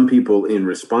some people in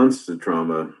response to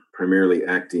trauma primarily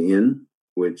act in,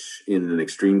 which in an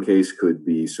extreme case could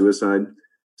be suicide.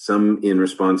 Some in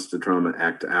response to trauma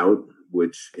act out,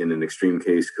 which in an extreme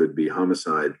case could be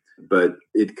homicide. But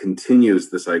it continues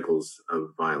the cycles of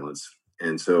violence.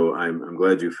 And so I'm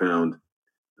glad you found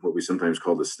what we sometimes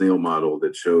call the snail model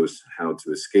that shows how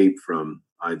to escape from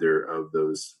either of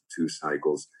those two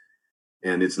cycles.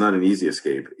 And it's not an easy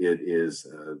escape. It is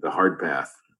the hard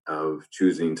path of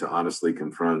choosing to honestly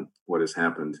confront what has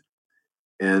happened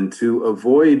and to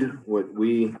avoid what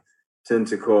we tend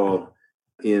to call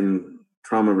in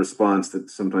trauma response that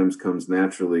sometimes comes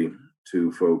naturally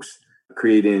to folks,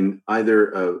 creating either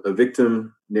a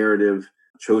victim narrative,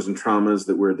 chosen traumas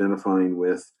that we're identifying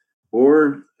with,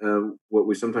 or what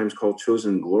we sometimes call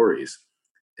chosen glories.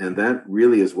 And that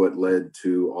really is what led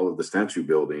to all of the statue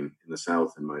building in the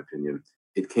South, in my opinion.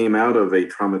 It came out of a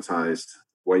traumatized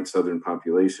white Southern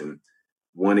population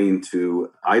wanting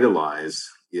to idolize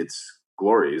its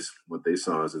glories, what they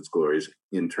saw as its glories,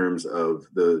 in terms of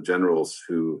the generals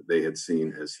who they had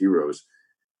seen as heroes.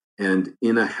 And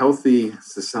in a healthy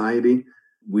society,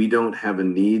 we don't have a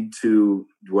need to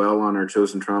dwell on our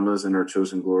chosen traumas and our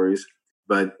chosen glories.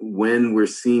 But when we're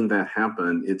seeing that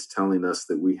happen, it's telling us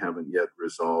that we haven't yet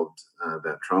resolved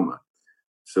that trauma.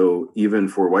 So even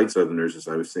for white Southerners, as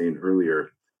I was saying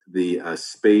earlier, the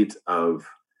spate of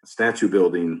statue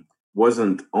building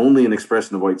wasn't only an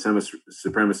expression of white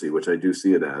supremacy, which I do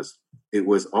see it as. It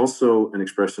was also an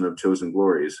expression of chosen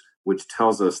glories, which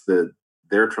tells us that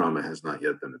their trauma has not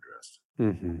yet been addressed.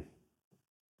 Mm-hmm.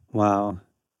 Wow.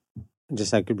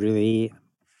 Just I could really,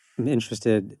 I'm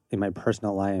interested in my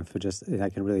personal life, just I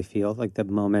can really feel like the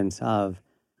moments of,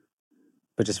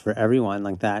 but just for everyone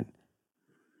like that,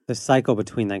 the cycle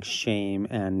between like shame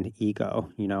and ego,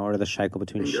 or the cycle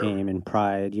between shame and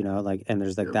pride, like, and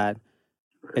there's like that,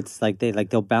 it's like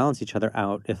they'll balance each other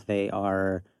out if they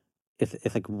are,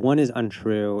 if like one is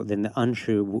untrue, then the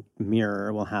untrue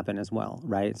mirror will happen as well,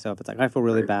 right? So if it's like I feel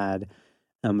really bad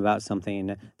about something,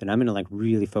 then I'm gonna like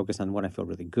really focus on what I feel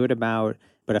really good about.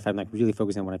 But if I'm like really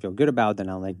focusing on what I feel good about, then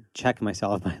I'll like check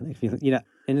myself by like feeling,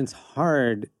 and it's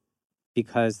hard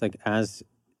because like as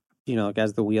like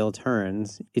as the wheel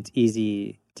turns, it's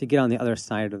easy to get on the other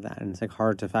side of that, and it's like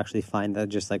hard to actually find that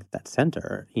just like that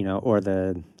center, or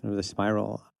the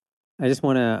spiral. I just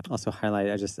want to also highlight.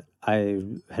 I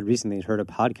had recently heard a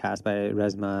podcast by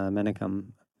Resma Menachem,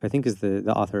 who I think is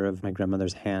the author of My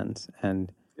Grandmother's Hands,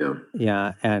 and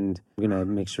and I'm gonna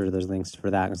make sure there's links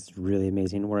for that. It's really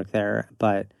amazing work there.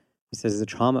 But he says the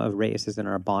trauma of race is in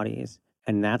our bodies,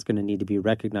 and that's going to need to be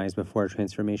recognized before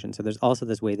transformation. So there's also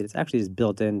this way that it's actually just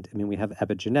built in. I mean, we have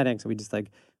epigenetics.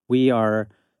 We are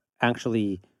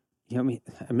actually, I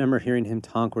remember hearing him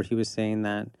talk where he was saying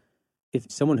that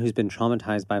if someone who's been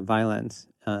traumatized by violence,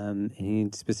 and he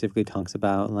specifically talks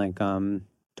about like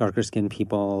darker skinned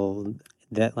people,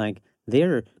 that like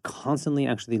they're constantly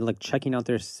actually like checking out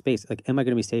their space. Like, am I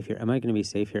going to be safe here? Am I going to be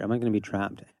safe here? Am I going to be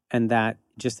trapped? And that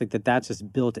just like that's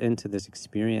just built into this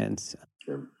experience.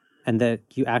 Sure. And that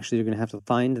you actually are going to have to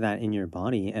find that in your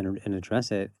body and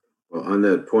address it. Well, on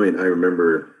that point, I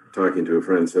remember talking to a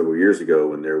friend several years ago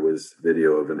when there was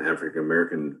video of an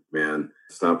African-American man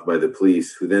stopped by the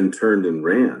police who then turned and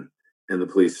ran, and the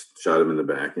police shot him in the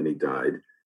back and he died.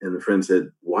 And the friend said,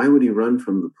 why would he run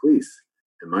from the police?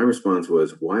 And my response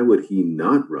was, why would he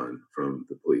not run from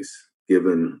the police,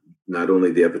 given not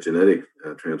only the epigenetic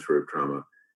transfer of trauma,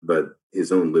 but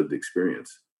his own lived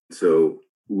experience? So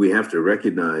we have to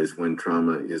recognize when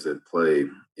trauma is at play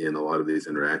in a lot of these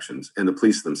interactions. And the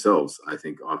police themselves, I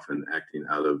think, often acting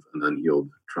out of an unhealed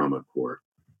trauma core.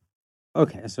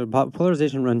 Okay, so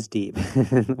polarization runs deep.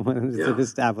 We've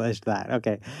established that.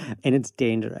 Okay, and it's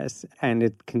dangerous, and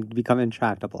it can become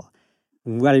intractable.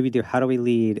 What do we do? How do we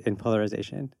lead in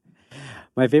polarization?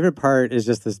 My favorite part is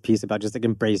just this piece about just like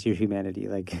embrace your humanity,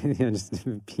 like just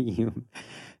be human.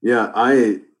 Yeah,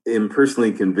 I am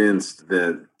personally convinced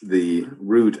that the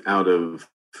route out of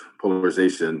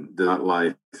polarization does not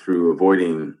lie through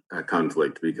avoiding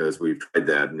conflict, because we've tried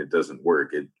that and it doesn't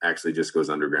work. It actually just goes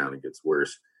underground and gets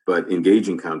worse. But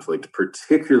engaging conflict,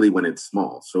 particularly when it's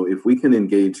small. So if we can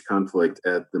engage conflict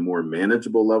at the more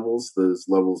manageable levels, those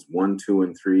levels 1, 2,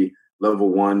 and 3, level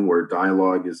 1, where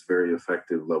dialogue is very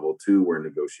effective, level 2, where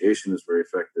negotiation is very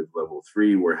effective, level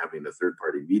 3, where having a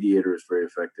third-party mediator is very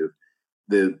effective.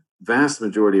 The vast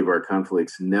majority of our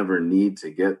conflicts never need to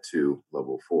get to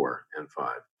level 4 and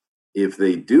 5. If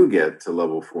they do get to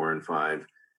level 4 and 5,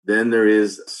 then there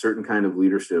is a certain kind of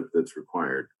leadership that's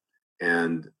required.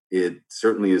 And it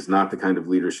certainly is not the kind of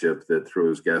leadership that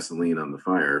throws gasoline on the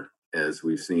fire, as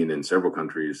we've seen in several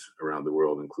countries around the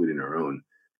world, including our own.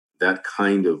 That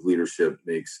kind of leadership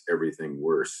makes everything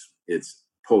worse. It's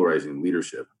polarizing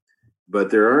leadership.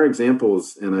 But there are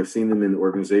examples, and I've seen them in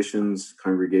organizations,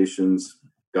 congregations,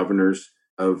 governors,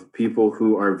 of people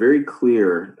who are very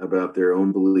clear about their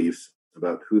own beliefs,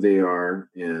 about who they are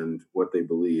and what they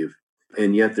believe.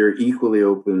 And yet they're equally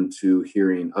open to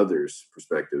hearing others'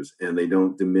 perspectives, and they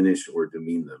don't diminish or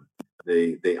demean them.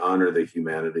 They honor the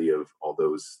humanity of all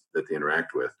those that they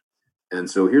interact with. And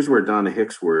so here's where Donna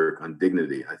Hicks' work on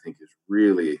dignity, I think, is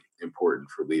really important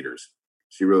for leaders.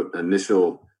 She wrote an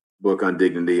initial book on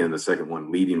dignity and the second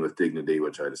one, Leading with Dignity,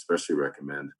 which I'd especially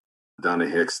recommend. Donna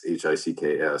Hicks,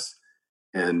 Hicks.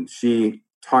 And she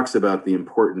talks about the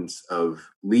importance of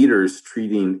leaders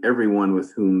treating everyone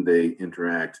with whom they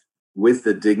interact with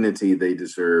the dignity they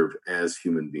deserve as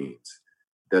human beings.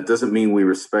 That doesn't mean we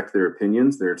respect their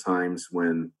opinions. There are times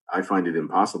when I find it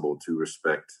impossible to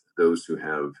respect those who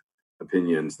have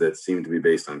opinions that seem to be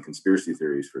based on conspiracy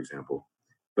theories, for example.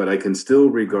 But I can still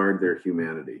regard their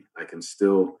humanity. I can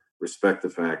still respect the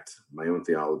fact, my own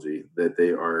theology, that they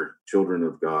are children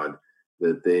of God,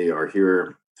 that they are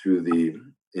here through the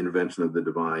intervention of the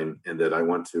divine, and that I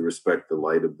want to respect the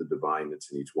light of the divine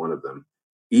that's in each one of them,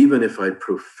 even if I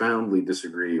profoundly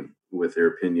disagree with their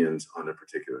opinions on a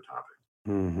particular topic.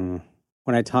 Mm-hmm.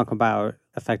 When I talk about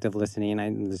effective listening,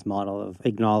 I this model of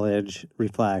acknowledge,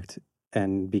 reflect,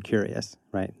 and be curious,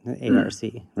 right? ARC,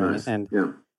 right? Nice. And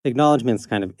yeah. Acknowledgement's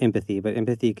kind of empathy, but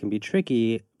empathy can be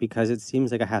tricky because it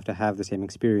seems like I have to have the same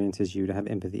experience as you to have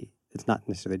empathy. It's not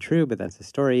necessarily true, but that's the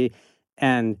story.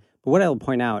 But what I'll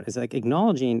point out is like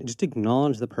just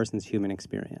acknowledge the person's human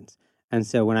experience. And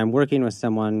so when I'm working with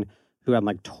someone who I'm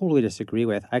like totally disagree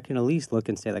with, I can at least look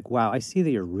and say like, wow, I see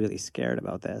that you're really scared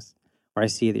about this. Or I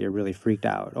see that you're really freaked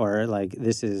out, or like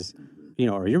this is,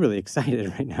 or you're really excited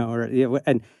right now, or I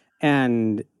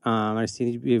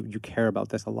see that you care about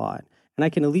this a lot, and I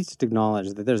can at least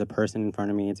acknowledge that there's a person in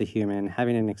front of me, it's a human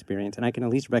having an experience, and I can at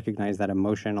least recognize that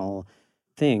emotional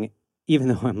thing, even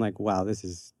though I'm like, wow, this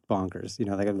is bonkers,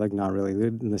 like I'm like not really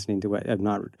listening to what I'm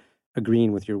not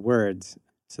agreeing with your words.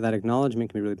 So that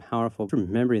acknowledgement can be really powerful for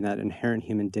remembering that inherent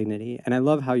human dignity, and I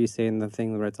love how you say in the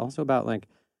thing where it's also about like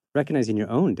recognizing your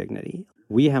own dignity.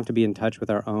 We have to be in touch with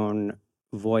our own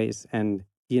voice. And,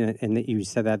 and that you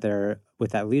said that there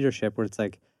with that leadership where it's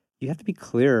like, you have to be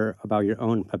clear about your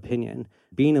own opinion.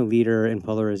 Being a leader in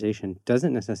polarization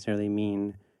doesn't necessarily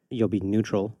mean you'll be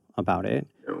neutral about it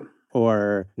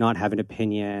or not have an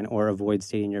opinion or avoid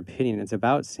stating your opinion. It's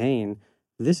about saying,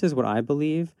 this is what I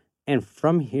believe. And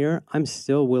from here, I'm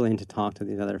still willing to talk to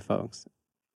these other folks.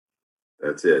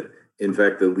 That's it. In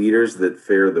fact, the leaders that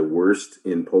fare the worst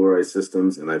in polarized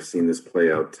systems, and I've seen this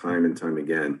play out time and time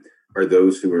again, are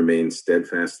those who remain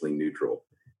steadfastly neutral,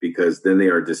 because then they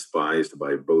are despised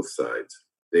by both sides.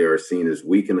 They are seen as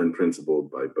weak and unprincipled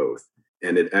by both.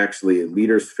 And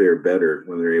leaders fare better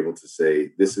when they're able to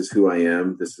say, this is who I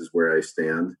am, this is where I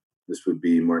stand. This would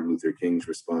be Martin Luther King's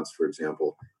response, for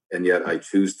example. And yet I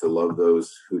choose to love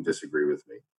those who disagree with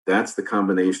me. That's the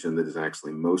combination that is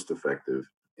actually most effective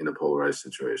in a polarized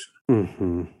situation.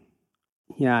 Mm-hmm.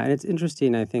 Yeah, and it's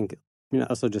interesting, I think,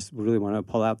 also just really want to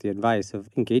pull out the advice of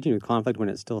engaging with conflict when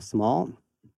it's still small.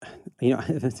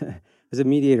 As a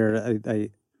mediator,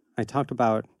 I talked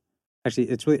about, actually,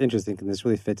 it's really interesting, and this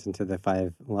really fits into the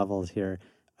 5 levels here.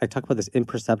 I talk about this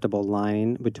imperceptible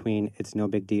line between it's no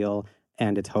big deal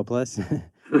and it's hopeless.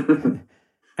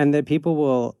 And that people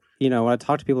will, when I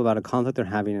talk to people about a conflict they're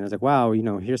having, and it's like, wow,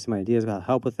 here's some ideas about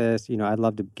help with this. I'd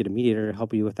love to get a mediator to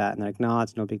help you with that. And they're like, no,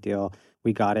 it's no big deal.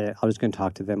 We got it. I'm just going to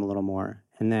talk to them a little more.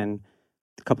 And then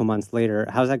a couple months later,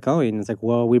 how's that going? And it's like,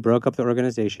 well, we broke up the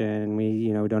organization and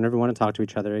we, don't ever want to talk to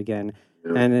each other again.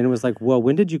 Yeah. And then it was like, well,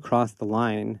 when did you cross the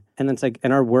line? And then it's like,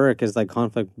 and our work as like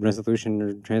conflict resolution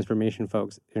or transformation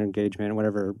folks, engagement,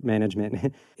 whatever,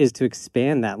 management, is to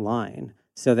expand that line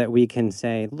so that we can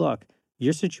say, look,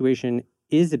 your situation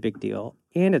is a big deal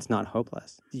and it's not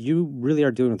hopeless. You really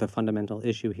are dealing with a fundamental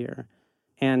issue here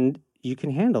and you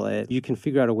can handle it. You can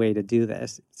figure out a way to do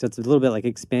this. So it's a little bit like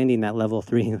expanding that level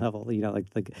 3 level,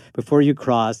 like before you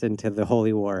cross into the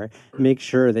holy war, make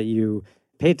sure that you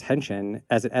pay attention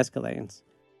as it escalates.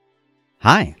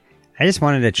 Hi. I just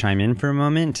wanted to chime in for a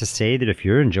moment to say that if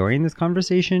you're enjoying this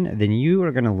conversation, then you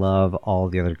are going to love all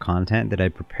the other content that I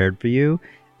prepared for you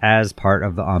as part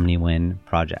of the OmniWin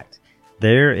project.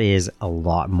 There is a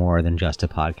lot more than just a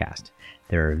podcast.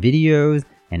 There are videos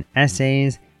and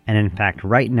essays, and in fact,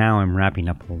 right now I'm wrapping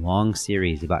up a long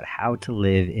series about how to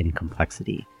live in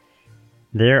complexity.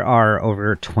 There are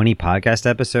over 20 podcast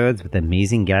episodes with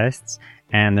amazing guests,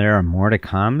 and there are more to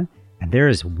come, and there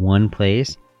is one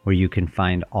place where you can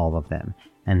find all of them,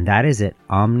 and that is at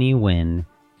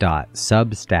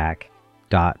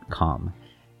omniwin.substack.com.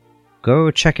 Go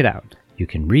check it out. You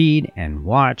can read and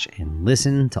watch and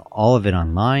listen to all of it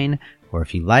online, or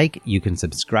if you like, you can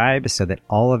subscribe so that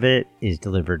all of it is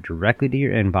delivered directly to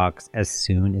your inbox as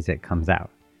soon as it comes out.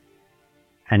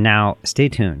 And now, stay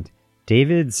tuned.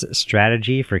 David's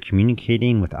strategy for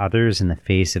communicating with others in the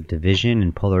face of division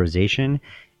and polarization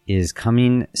is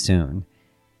coming soon.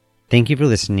 Thank you for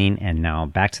listening, and now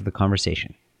back to the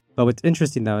conversation. But what's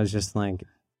interesting, though, is just like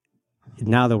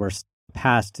now that we're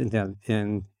past in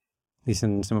at least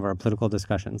in some of our political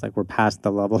discussions, like we're past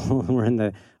the level, we're in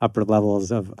the upper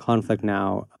levels of conflict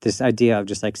now. This idea of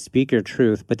just like speak your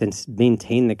truth, but then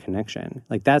maintain the connection.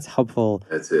 Like that's helpful.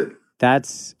 That's it.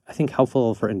 That's, I think,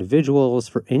 helpful for individuals,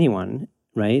 for anyone,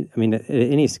 right? I mean, at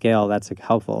any scale, that's like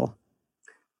helpful.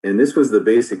 And this was the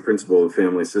basic principle of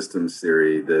family systems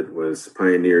theory that was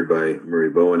pioneered by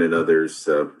Murray Bowen and others,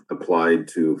 applied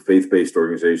to faith-based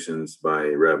organizations by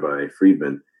Rabbi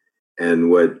Friedman.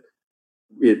 And what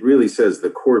it really says, the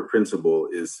core principle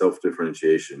is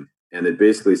self-differentiation. And it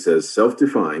basically says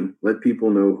self-define, let people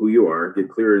know who you are, get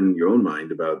clear in your own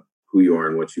mind about who you are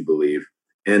and what you believe,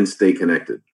 and stay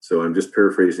connected. So I'm just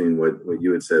paraphrasing what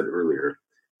you had said earlier.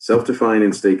 Self-define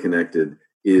and stay connected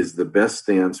is the best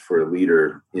stance for a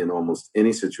leader in almost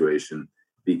any situation,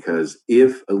 because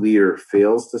if a leader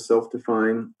fails to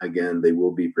self-define, again, they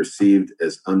will be perceived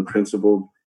as unprincipled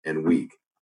and weak.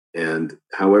 And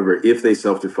however, if they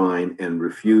self-define and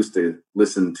refuse to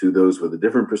listen to those with a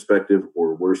different perspective,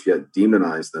 or worse yet,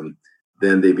 demonize them,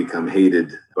 then they become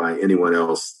hated by anyone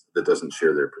else that doesn't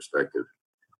share their perspective.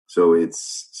 So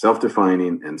it's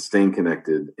self-defining and staying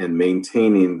connected and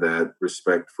maintaining that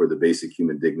respect for the basic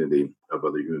human dignity of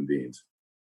other human beings.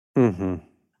 Mm-hmm.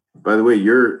 By the way,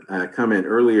 your comment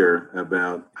earlier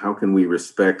about how can we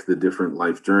respect the different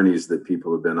life journeys that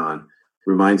people have been on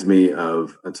reminds me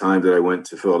of a time that I went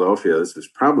to Philadelphia. This was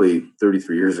probably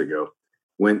 33 years ago.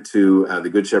 Went to the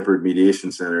Good Shepherd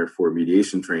Mediation Center for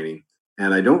mediation training.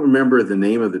 And I don't remember the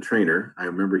name of the trainer. I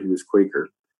remember he was Quaker.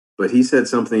 But he said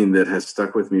something that has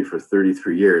stuck with me for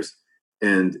 33 years.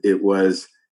 And it was,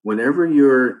 whenever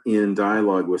you're in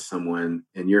dialogue with someone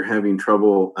and you're having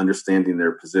trouble understanding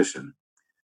their position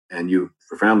and you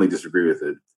profoundly disagree with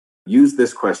it, use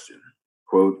this question,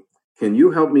 quote, can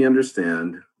you help me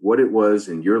understand what it was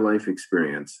in your life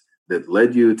experience that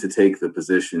led you to take the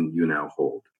position you now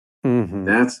hold? Mm-hmm.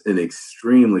 That's an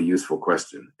extremely useful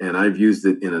question. And I've used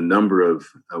it in a number of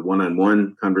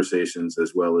one-on-one conversations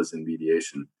as well as in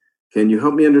mediation. Can you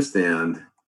help me understand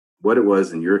what it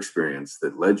was in your experience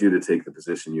that led you to take the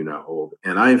position you now hold?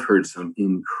 And I've heard some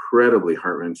incredibly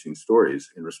heart-wrenching stories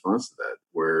in response to that,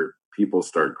 where people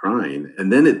start crying.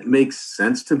 And then it makes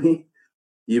sense to me,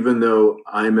 even though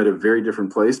I'm at a very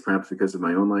different place, perhaps because of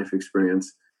my own life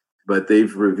experience, but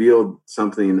they've revealed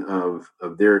something of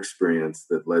their experience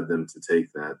that led them to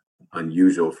take that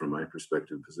unusual, from my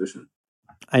perspective, position.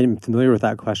 I'm familiar with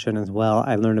that question as well.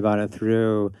 I learned about it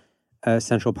through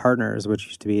Central Partners, which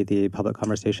used to be the Public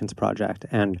Conversations Project.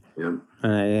 And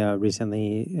I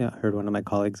recently heard one of my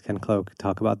colleagues, Ken Cloak,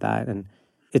 talk about that. And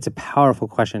it's a powerful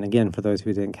question. Again, for those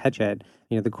who didn't catch it,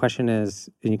 the question is,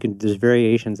 and there's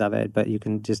variations of it, but you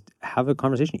can just have a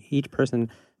conversation. Each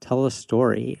person tell a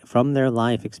story from their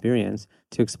life experience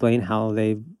to explain how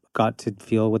they got to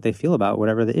feel what they feel about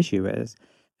whatever the issue is.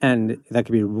 And that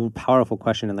could be a powerful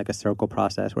question in like a circle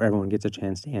process where everyone gets a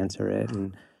chance to answer it.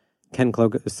 And Ken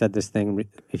Cloak said this thing,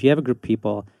 if you have a group of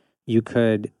people, you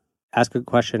could ask a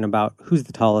question about who's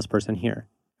the tallest person here.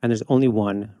 And there's only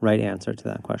one right answer to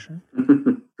that question.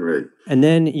 Right. And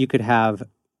then you could have,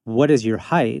 what is your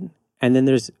height? And then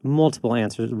there's multiple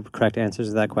answers, correct answers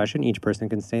to that question. Each person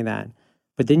can say that.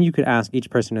 But then you could ask each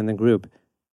person in the group,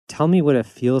 tell me what it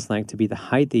feels like to be the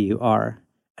height that you are.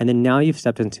 And then now you've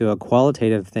stepped into a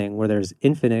qualitative thing where there's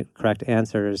infinite correct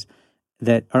answers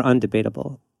that are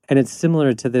undebatable. And it's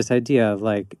similar to this idea of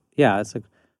like, it's like,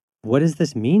 what does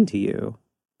this mean to you?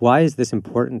 Why is this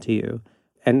important to you?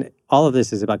 And all of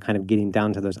this is about kind of getting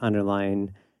down to those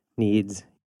underlying needs.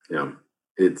 Yeah.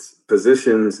 It's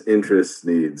positions, interests,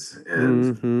 needs.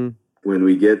 And when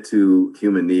we get to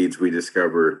human needs, we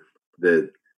discover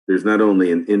that there's not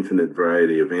only an infinite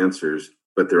variety of answers,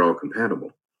 but they're all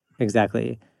compatible.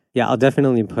 Exactly. Yeah, I'll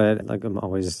definitely put, like I'm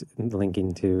always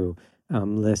linking to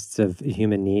lists of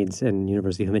human needs and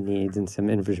universal human needs and some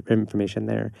information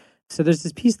there. So there's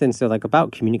this piece then, so like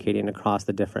about communicating across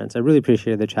the difference. I really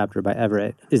appreciated the chapter by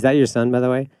Everett. Is that your son, by the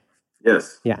way?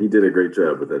 Yes. Yeah. He did a great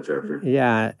job with that chapter.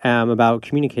 Yeah, about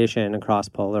communication across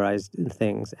polarized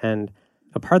things. And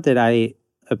a part that I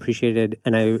appreciated,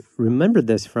 and I remembered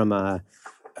this from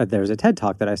there was a TED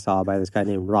Talk that I saw by this guy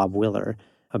named Rob Willer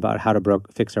about how to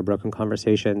fix our broken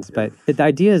conversations. But the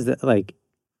idea is that, like,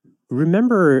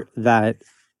 remember that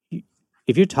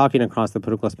if you're talking across the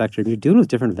political spectrum, you're dealing with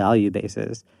different value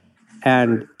bases.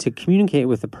 And to communicate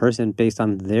with a person based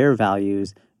on their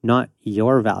values, not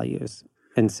your values.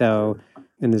 And so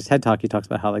in this TED Talk, he talks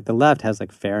about how like the left has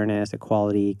like fairness,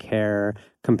 equality, care,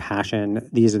 compassion.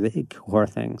 These are the core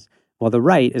things. while the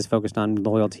right is focused on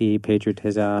loyalty,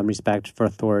 patriotism, respect for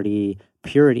authority,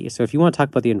 purity. So if you want to talk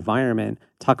about the environment,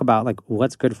 talk about like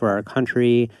what's good for our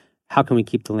country, how can we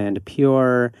keep the land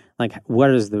pure, like what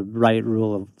is the right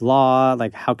rule of law,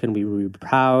 like how can we be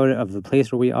proud of the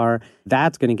place where we are.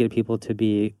 That's going to get people to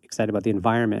be excited about the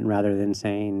environment rather than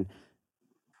saying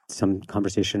some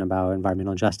conversation about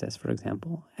environmental justice, for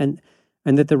example. And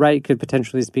that the right could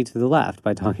potentially speak to the left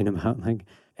by talking about like,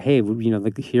 hey,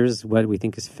 like here's what we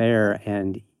think is fair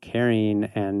and caring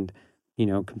and,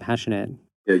 compassionate.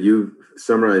 Yeah, you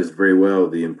summarized very well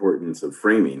the importance of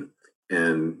framing.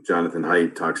 And Jonathan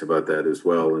Haidt talks about that as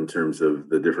well in terms of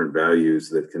the different values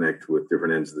that connect with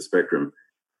different ends of the spectrum.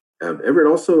 Everett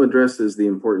also addresses the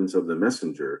importance of the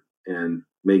messenger and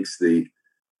makes the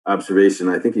observation,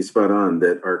 I think he's spot on,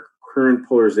 that our current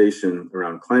polarization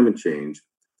around climate change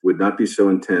would not be so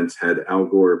intense had Al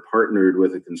Gore partnered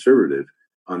with a conservative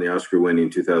on the Oscar-winning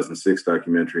 2006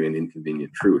 documentary An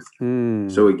Inconvenient Truth.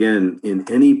 So again, in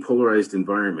any polarized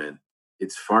environment,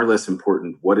 it's far less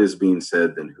important what is being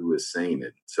said than who is saying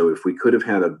it. So if we could have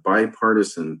had a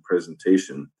bipartisan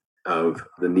presentation of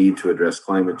the need to address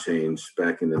climate change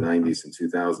back in the 90s and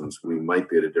 2000s, we might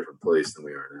be at a different place than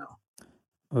we are now.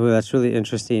 Oh, that's really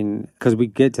interesting because we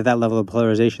get to that level of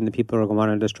polarization that people are going to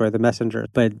want to destroy the messenger,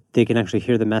 but they can actually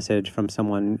hear the message from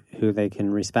someone who they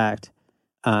can respect.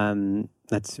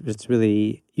 It's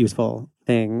really useful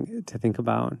thing to think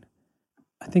about.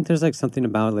 I think there's like something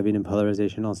about living in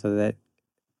polarization also that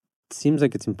seems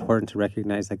like it's important to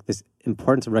recognize, like this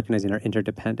importance of recognizing our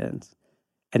interdependence.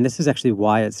 And this is actually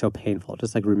why it's so painful.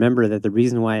 Just like remember that the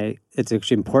reason why it's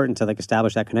actually important to like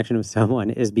establish that connection with someone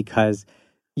is because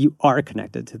you are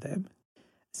connected to them.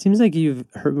 It seems like you've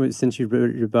heard, since you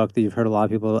wrote your book, that you've heard a lot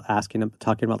of people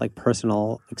talking about like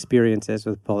personal experiences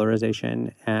with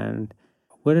polarization. And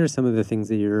what are some of the things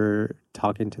that you're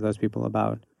talking to those people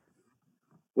about?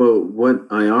 Well, what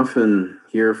I often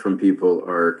hear from people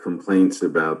are complaints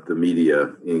about the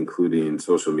media, including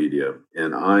social media.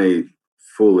 And I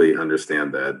fully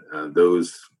understand that.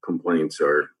 Those complaints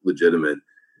are legitimate.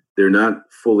 They're not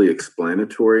fully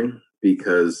explanatory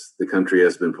because the country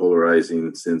has been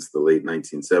polarizing since the late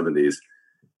 1970s.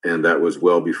 And that was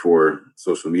well before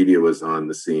social media was on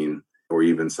the scene, or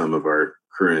even some of our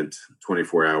current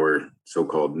 24-hour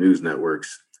so-called news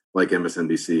networks like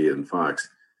MSNBC and Fox.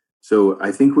 So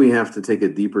I think we have to take a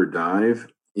deeper dive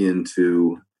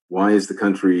into why is the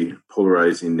country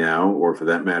polarizing now, or for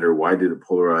that matter, why did it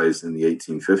polarize in the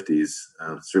 1850s,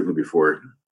 certainly before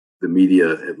the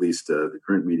media, at least the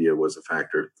current media, was a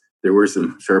factor. There were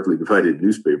some sharply divided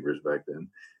newspapers back then.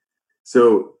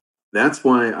 So that's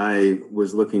why I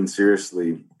was looking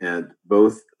seriously at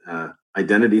both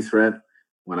identity threat,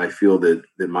 when I feel that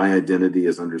my identity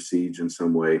is under siege in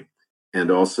some way,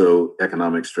 and also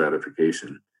economic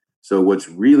stratification. So what's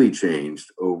really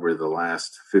changed over the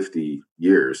last 50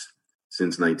 years,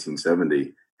 since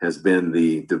 1970, has been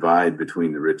the divide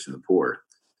between the rich and the poor.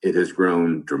 It has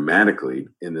grown dramatically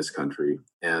in this country,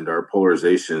 and our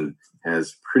polarization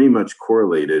has pretty much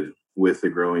correlated with the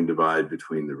growing divide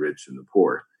between the rich and the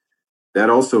poor. That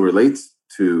also relates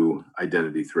to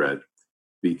identity threat,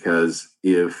 because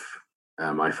if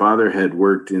my father had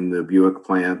worked in the Buick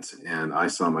plant and I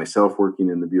saw myself working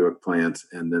in the Buick plant,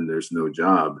 and then there's no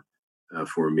job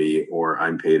for me, or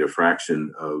I'm paid a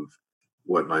fraction of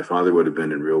what my father would have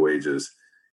been in real wages,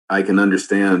 I can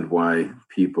understand why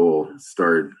people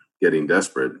start getting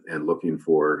desperate and looking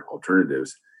for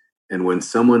alternatives. And when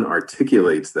someone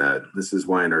articulates that, this is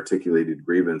why an articulated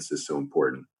grievance is so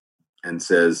important, and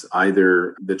says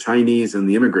either the Chinese and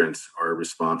the immigrants are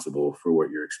responsible for what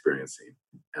you're experiencing,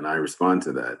 and I respond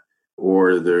to that,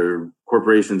 or the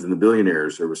corporations and the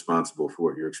billionaires are responsible for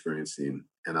what you're experiencing,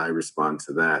 and I respond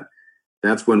to that.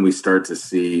 That's when we start to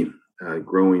see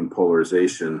growing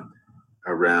polarization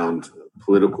around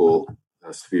political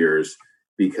spheres,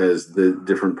 because the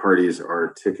different parties are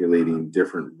articulating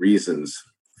different reasons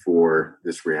for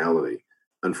this reality.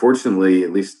 Unfortunately,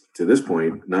 at least to this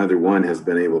point, neither one has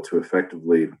been able to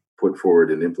effectively put forward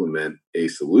and implement a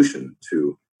solution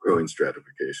to growing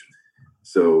stratification.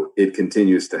 So it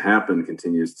continues to happen,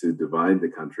 continues to divide the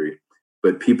country,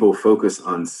 but people focus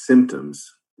on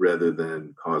symptoms rather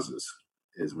than causes,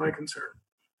 is my concern.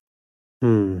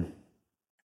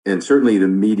 And certainly the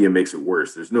media makes it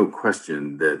worse. There's no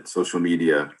question that social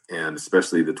media, and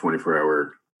especially the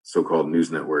 24-hour so-called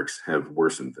news networks, have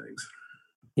worsened things.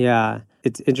 Yeah,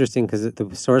 it's interesting because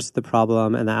the source of the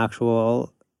problem and the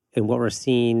actual, and what we're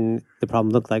seeing the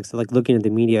problem look like. So like looking at the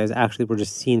media is actually, we're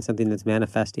just seeing something that's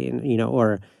manifesting,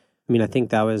 I think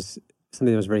that was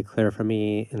something that was very clear for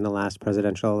me in the last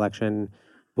presidential election,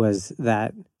 was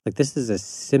that like this is a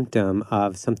symptom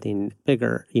of something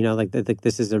bigger, like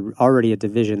this is already a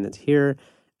division that's here,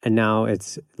 and now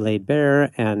it's laid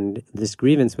bare, and this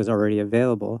grievance was already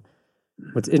available.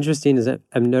 What's interesting is that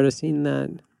I'm noticing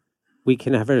that we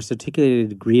can have a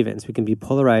articulated grievance. We can be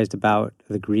polarized about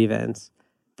the grievance,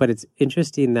 but it's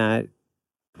interesting that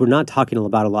we're not talking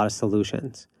about a lot of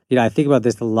solutions. I think about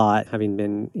this a lot, having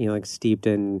been, like steeped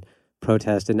in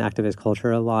protest and activist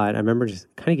culture a lot. I remember just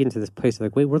kind of getting to this place of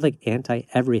like, wait, we're like anti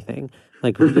everything.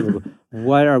 Like,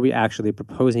 what are we actually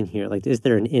proposing here? Like, is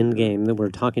there an end game that we're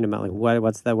talking about? Like,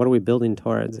 what's that? What are we building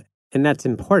towards? And that's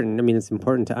important. I mean, it's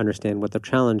important to understand what the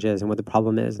challenge is and what the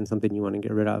problem is and something you want to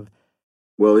get rid of.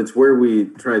 Well, it's where we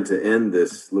tried to end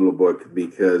this little book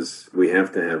because we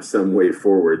have to have some way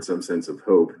forward, some sense of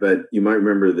hope. But you might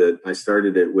remember that I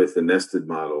started it with the nested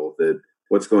model, that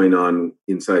what's going on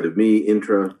inside of me,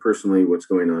 intrapersonally, what's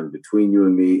going on between you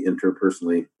and me,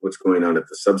 interpersonally, what's going on at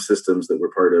the subsystems that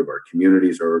we're part of, our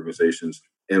communities, our organizations,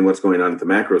 and what's going on at the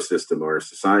macro system, our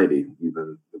society,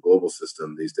 even the global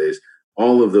system these days.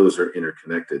 All of those are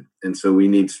interconnected. And so we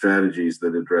need strategies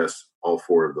that address all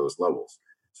four of those levels.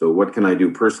 So what can I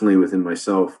do personally within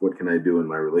myself? What can I do in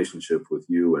my relationship with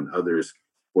you and others?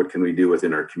 What can we do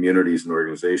within our communities and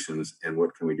organizations? And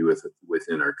what can we do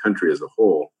within our country as a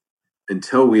whole?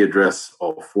 Until we address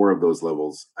all four of those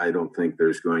levels, I don't think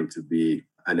there's going to be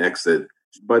an exit.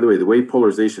 By the way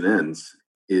polarization ends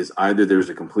is either there's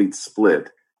a complete split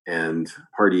and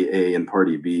party A and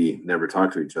party B never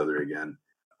talk to each other again,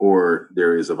 or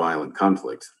there is a violent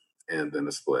conflict and then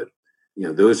a split.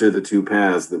 Those are the two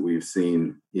paths that we've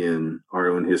seen in our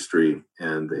own history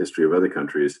and the history of other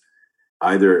countries,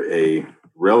 either a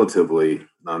relatively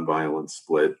nonviolent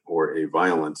split or a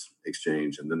violent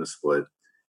exchange and then a split,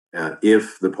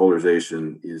 if the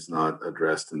polarization is not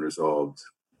addressed and resolved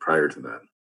prior to that.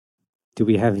 Do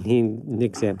we have any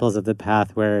examples of the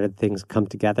path where things come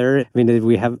together? I mean, did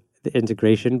we have the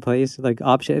integration place like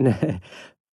option?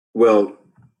 Well,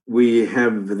 we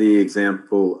have the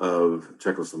example of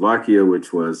Czechoslovakia,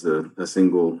 which was a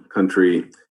single country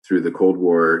through the Cold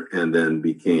War and then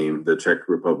became the Czech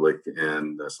Republic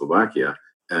and Slovakia.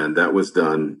 And that was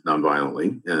done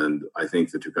nonviolently. And I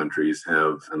think the two countries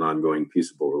have an ongoing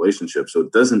peaceable relationship. So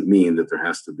it doesn't mean that there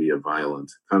has to be a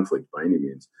violent conflict by any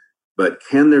means. But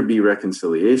can there be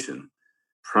reconciliation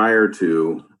prior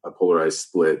to a polarized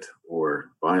split or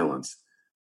violence?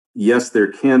 Yes,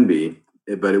 there can be,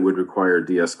 but it would require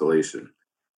de-escalation.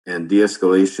 And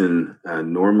de-escalation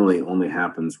normally only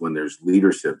happens when there's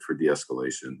leadership for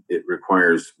de-escalation. It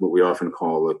requires what we often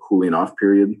call a cooling off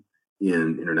period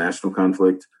in international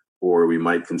conflict, or we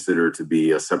might consider to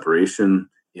be a separation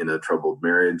in a troubled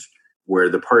marriage, where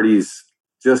the parties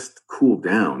just cool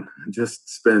down, just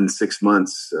spend 6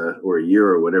 months or a year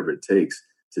or whatever it takes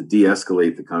to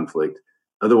de-escalate the conflict.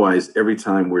 Otherwise, every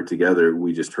time we're together,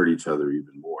 we just hurt each other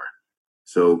even more.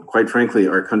 So quite frankly,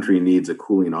 our country needs a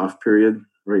cooling off period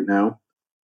right now,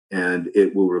 and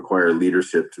it will require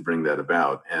leadership to bring that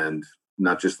about. And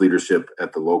not just leadership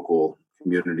at the local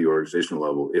community organizational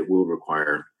level, it will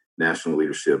require national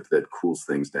leadership that cools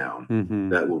things down. Mm-hmm.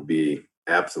 That will be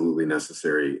absolutely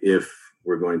necessary if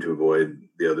we're going to avoid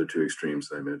the other two extremes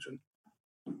that I mentioned.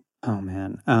 Oh,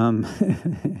 man.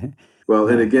 Well,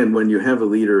 and again, when you have a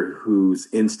leader whose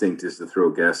instinct is to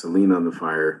throw gasoline on the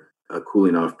fire, a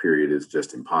cooling off period is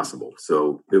just impossible.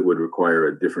 So it would require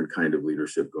a different kind of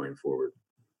leadership going forward.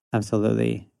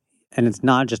 Absolutely. And it's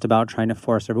not just about trying to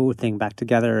force everything back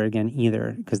together again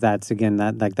either, because that's, again,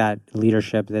 that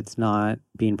leadership that's not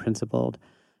being principled,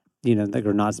 like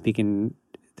we're not speaking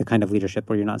the kind of leadership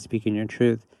where you're not speaking your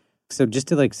truth. So just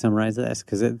to summarize this,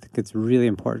 because it's really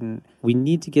important, we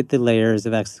need to get the layers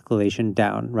of escalation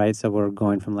down, right? So we're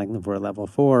going from if we're level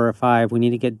 4 or 5, we need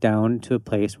to get down to a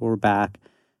place where we're back,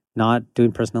 not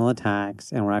doing personal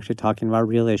attacks, and we're actually talking about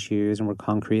real issues, and we're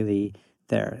concretely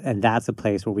there. And that's a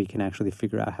place where we can actually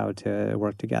figure out how to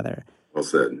work together. Well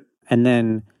said. And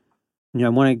then, I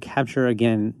want to capture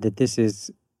again that it's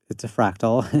a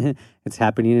fractal. It's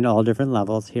happening in all different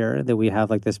levels here, that we have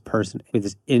this person with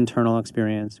this internal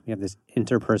experience. We have this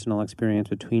interpersonal experience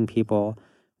between people.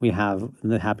 We have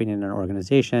that happening in our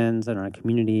organizations, in our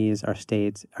communities, our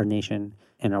states, our nation,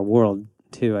 and our world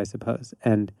too, I suppose.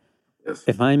 And yes.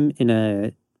 If I'm in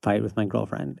a fight with my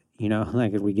girlfriend,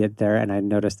 if we get there and I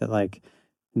notice that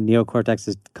neocortex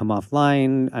has come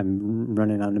offline, I'm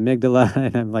running on amygdala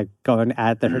and I'm going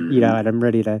at the, and I'm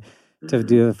ready to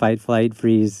do the fight, flight,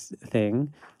 freeze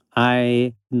thing.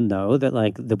 I know that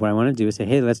what I want to do is say,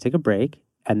 hey, let's take a break.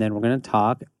 And then we're going to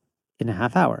talk in a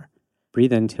half hour,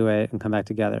 breathe into it and come back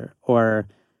together. Or,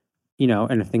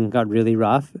 and if things got really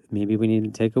rough, maybe we need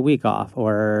to take a week off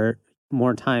or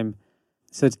more time.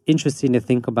 So it's interesting to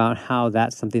think about how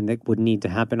that's something that would need to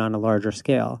happen on a larger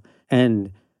scale.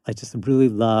 And I just really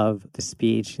love the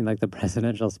speech, like the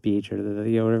presidential speech or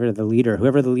whatever the leader,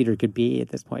 whoever the leader could be at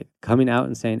this point, coming out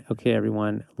and saying, okay,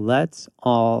 everyone, let's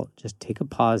all just take a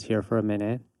pause here for a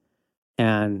minute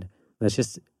and let's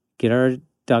just get our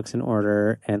ducks in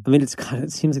order. And I mean,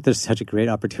 it seems like there's such a great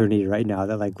opportunity right now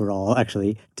that like we're all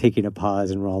actually taking a pause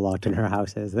and we're all locked in our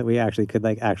houses, that we actually could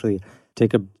like actually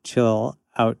take a chill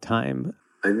out time.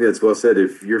 I think that's well said.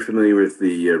 If you're familiar with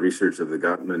the research of the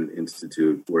Gottman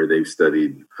Institute, where they've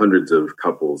studied hundreds of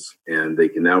couples, and they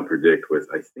can now predict with,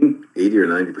 I think, 80 or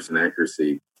 90%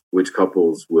 accuracy, which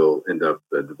couples will end up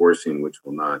divorcing, which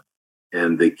will not.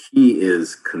 And the key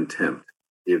is contempt.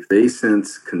 If they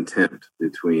sense contempt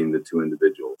between the two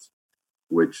individuals,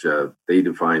 which they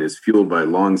define as fueled by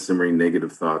long simmering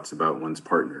negative thoughts about one's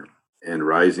partner and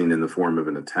rising in the form of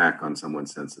an attack on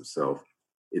someone's sense of self,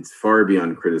 it's far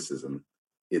beyond criticism.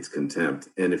 It's contempt.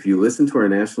 And if you listen to our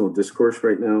national discourse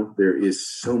right now, there is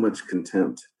so much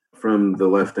contempt from the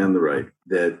left and the right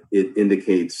that it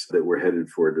indicates that we're headed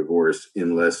for a divorce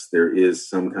unless there is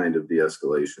some kind of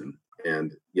de-escalation.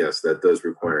 And yes, that does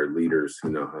require leaders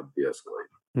who know how to de-escalate.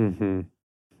 Mm-hmm.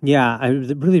 Yeah, I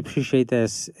really appreciate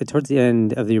this. Towards the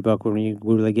end of your book, when we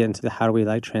really get into how do we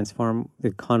like transform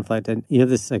the conflict, and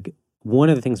this like one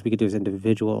of the things we could do as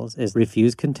individuals is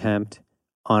refuse contempt,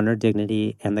 honor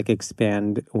dignity, and like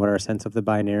expand what our sense of the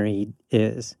binary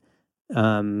is.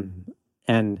 But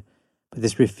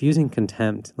this refusing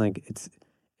contempt, like it's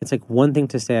like one thing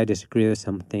to say I disagree with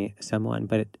someone,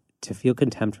 but to feel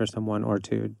contempt for someone or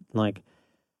to like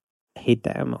hate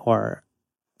them, or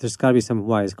there's got to be some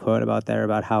wise quote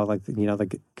about how like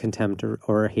contempt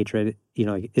or hatred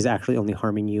is actually only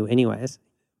harming you anyways,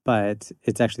 but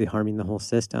it's actually harming the whole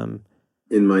system.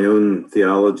 In my own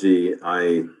theology,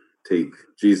 I take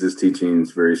Jesus'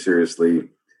 teachings very seriously,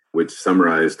 which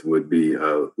summarized would be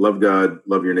love God,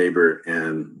 love your neighbor,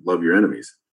 and love your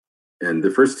enemies. And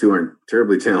the first two aren't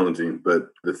terribly challenging, but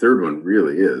the third one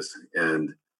really is.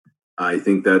 And I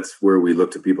think that's where we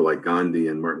look to people like Gandhi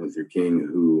and Martin Luther King,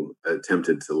 who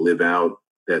attempted to live out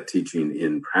that teaching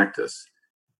in practice.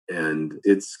 And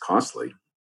it's costly,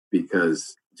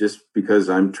 because just because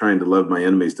I'm trying to love my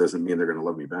enemies doesn't mean they're going to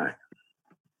love me back.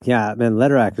 Yeah, man,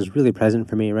 Lederach is really present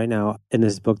for me right now. In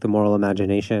his book, The Moral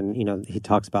Imagination, he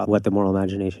talks about what the moral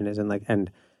imagination is.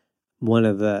 And one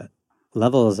of the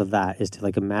levels of that is to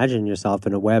like imagine yourself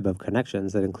in a web of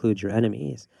connections that includes your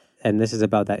enemies. And this is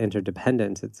about that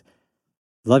interdependence. It's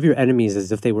love your enemies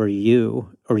as if they were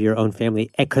you or your own family,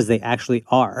 because they actually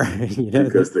are.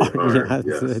 Because they are,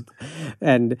 yes.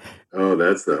 And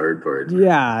that's the hard part.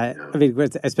 Yeah. I mean,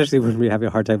 especially when we have a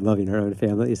hard time loving our own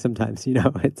family sometimes,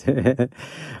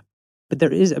 But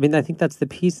there is, I think that's the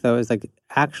piece, though, is like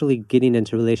actually getting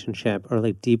into relationship or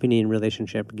like deepening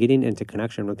relationship, getting into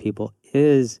connection with people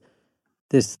is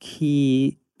this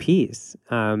key piece.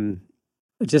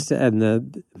 Just in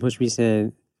the most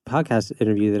recent podcast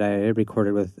interview that I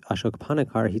recorded with Ashok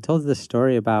Panakar, he told this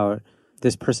story about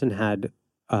this person had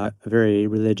a very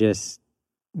religious,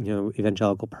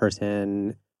 evangelical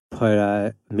person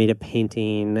made a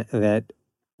painting that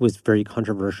was very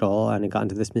controversial, and it got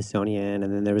into the Smithsonian,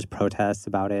 and then there was protests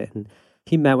about it, and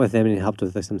he met with them and helped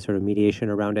with like some sort of mediation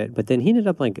around it. But then he ended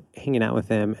up like hanging out with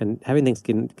them and having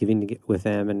Thanksgiving with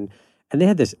them, and they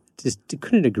had this just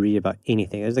couldn't agree about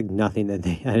anything. There's like nothing that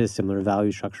they had a similar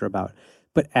value structure about.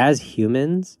 But as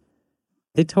humans,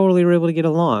 they totally were able to get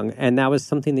along, and that was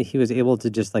something that he was able to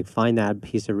just like find that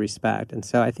piece of respect. And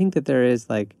so I think that there is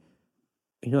like,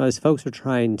 as folks are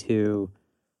trying to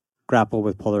grapple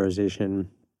with polarization,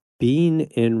 being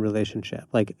in relationship,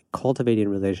 like cultivating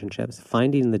relationships,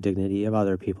 finding the dignity of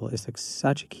other people is like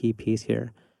such a key piece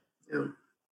here. Yeah.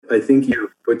 I think you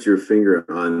put your finger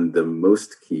on the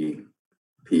most key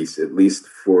piece, at least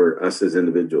for us as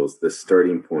individuals. The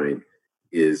starting point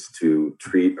is to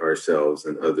treat ourselves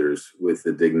and others with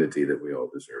the dignity that we all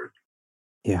deserve.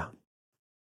 Yeah.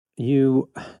 You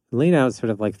laid out sort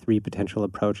of like three potential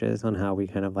approaches on how we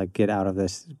kind of like get out of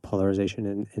this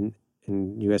polarization in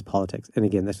U.S. politics. And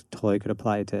again, this totally could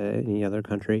apply to any other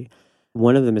country.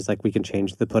 One of them is like we can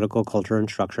change the political culture and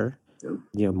structure,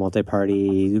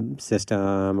 multi-party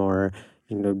system, or,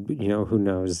 who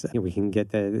knows, we can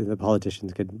get the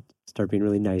politicians could start being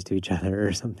really nice to each other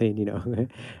or something,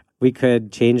 We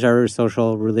could change our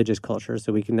social religious culture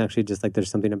so we can actually just like,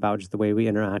 there's something about just the way we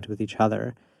interact with each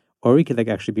other. Or we could like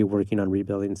actually be working on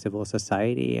rebuilding civil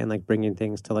society and like bringing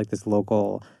things to like this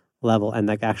local level and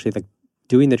like actually like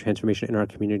doing the transformation in our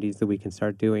communities that we can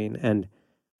start doing. And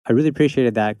I really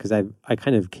appreciated that because I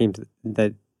kind of came to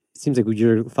that. It seems like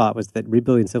your thought was that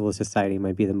rebuilding civil society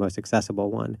might be the most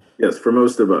accessible one. Yes, for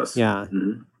most of us. Yeah.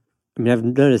 Mm-hmm. I mean, I've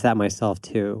noticed that myself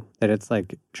too, that it's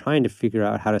like trying to figure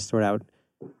out how to sort out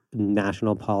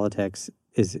national politics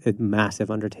is a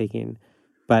massive undertaking.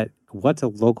 But what's a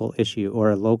local issue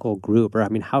or a local group? Or, I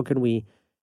mean, how can we,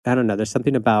 I don't know, there's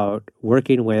something about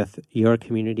working with your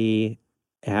community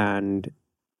and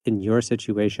in your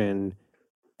situation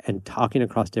and talking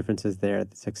across differences there.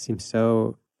 It's like seems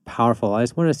so powerful. I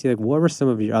just want to see like what were some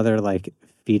of your other like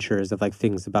features of like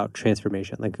things about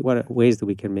transformation? Like what ways that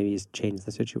we can maybe change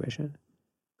the situation?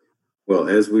 Well,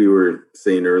 as we were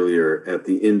saying earlier, at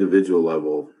the individual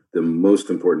level, the most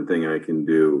important thing I can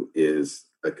do is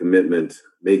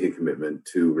make a commitment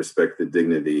to respect the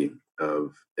dignity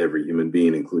of every human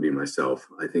being, including myself.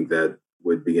 I think that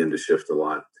would begin to shift a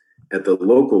lot. At the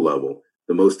local level,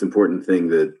 the most important thing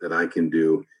that I can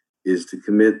do is to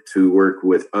commit to work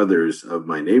with others of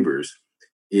my neighbors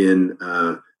in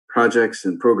projects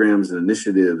and programs and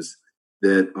initiatives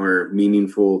that are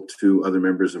meaningful to other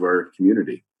members of our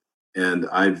community. And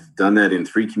I've done that in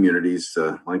 3 communities,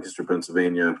 Lancaster,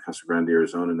 Pennsylvania, Casa Grande,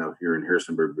 Arizona, now here in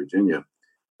Harrisonburg, Virginia.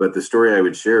 But the story I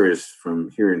would share is from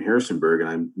here in Harrisonburg, and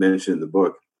I mentioned in the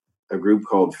book, a group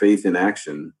called Faith in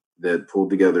Action that pulled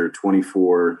together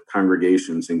 24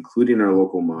 congregations, including our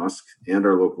local mosque and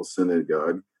our local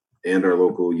synagogue and our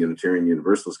local Unitarian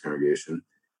Universalist congregation,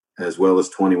 as well as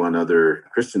 21 other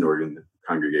Christian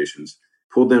congregations,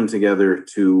 pulled them together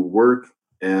to work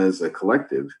as a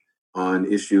collective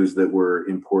on issues that were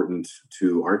important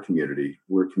to our community.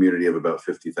 We're a community of about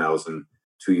 50,000,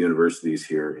 2 universities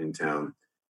here in town.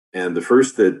 And the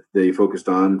first that they focused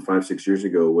on 5-6 years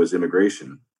ago was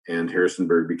immigration. And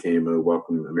Harrisonburg became a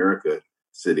Welcome America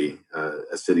city,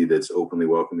 a city that's openly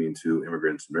welcoming to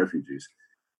immigrants and refugees.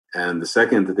 And the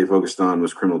second that they focused on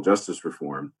was criminal justice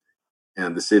reform.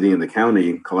 And the city and the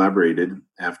county collaborated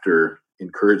after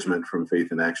encouragement from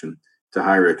Faith in Action to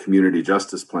hire a community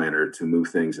justice planner to move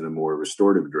things in a more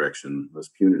restorative direction, less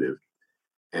punitive.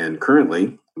 And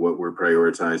currently, what we're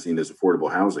prioritizing is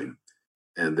affordable housing.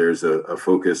 And there's a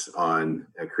focus on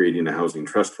creating a housing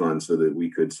trust fund so that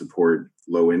we could support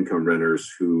low-income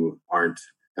renters who aren't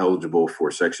eligible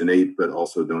for Section 8, but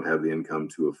also don't have the income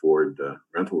to afford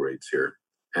rental rates here,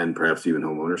 and perhaps even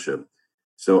home ownership.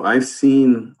 So I've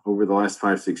seen over the last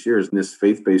 5-6 years this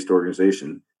faith-based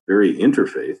organization, very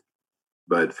interfaith,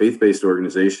 but faith-based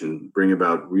organization bring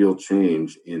about real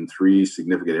change in 3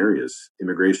 significant areas: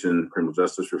 immigration, criminal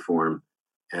justice reform,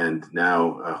 and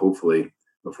now hopefully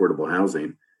affordable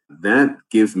housing. That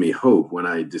gives me hope. When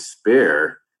I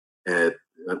despair at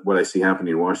what I see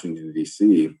happening in Washington,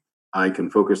 D.C., I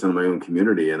can focus on my own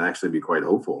community and actually be quite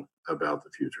hopeful about the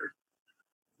future.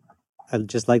 I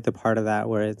just like the part of that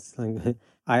where it's like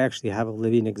I actually have a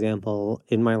living example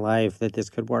in my life that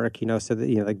this could work, so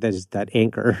that, like there's that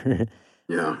anchor.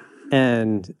 Yeah.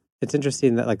 And it's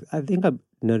interesting that, like, I think I'm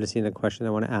noticing a question I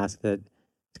want to ask that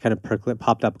kind of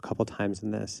popped up a couple times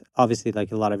in this. Obviously,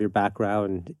 like a lot of your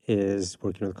background is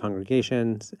working with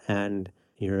congregations and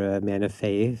you're a man of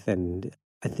faith. And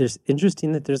there's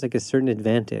interesting that there's like a certain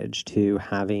advantage to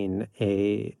having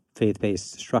a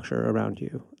faith-based structure around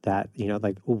you that,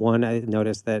 like one, I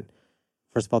noticed that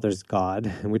first of all, there's God,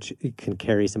 which can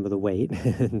carry some of the weight.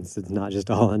 It's not just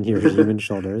all on your human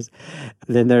shoulders.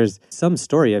 Then there's some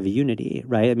story of unity,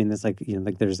 right? I mean, there's like,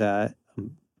 like there's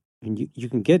you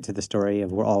can get to the story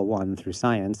of we're all one through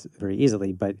science very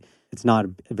easily, but it's not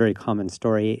a very common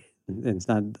story. And it's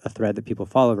not a thread that people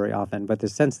follow very often, but the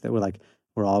sense that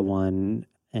we're all one.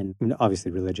 And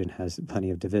obviously religion has plenty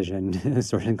of division,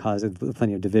 sort of causes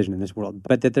plenty of division in this world.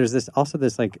 But that there's this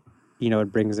like,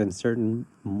 it brings in certain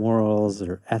morals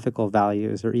or ethical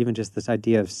values, or even just this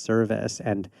idea of service.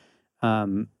 And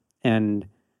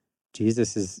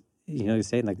Jesus is,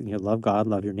 saying like, love God,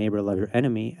 love your neighbor, love your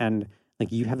enemy. And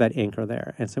like you have that anchor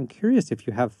there. And so I'm curious if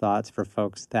you have thoughts for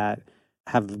folks that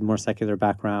have more secular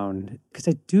background, because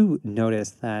I do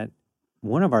notice that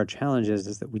one of our challenges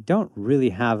is that we don't really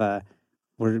have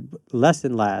we're less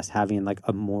and less having like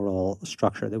a moral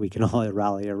structure that we can all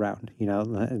rally around.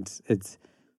 I'm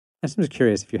just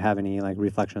curious if you have any like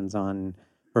reflections on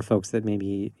for folks that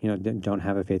maybe don't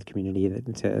have a faith community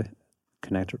to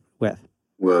connect with.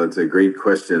 Well, it's a great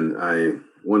question. I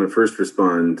want to first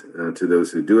respond to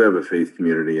those who do have a faith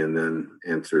community, and then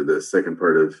answer the second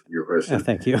part of your question.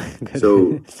 Thank you.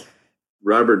 So,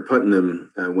 Robert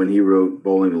Putnam, when he wrote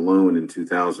Bowling Alone in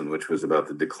 2000, which was about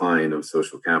the decline of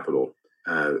social capital,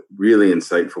 really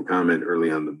insightful comment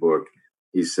early on the book.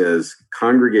 He says,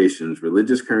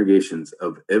 religious congregations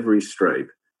of every stripe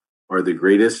are the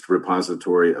greatest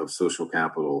repository of social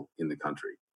capital in the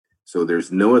country. So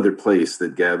there's no other place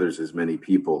that gathers as many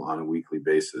people on a weekly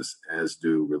basis as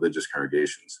do religious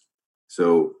congregations.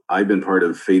 So I've been part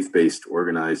of faith-based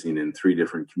organizing in 3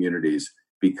 different communities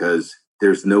because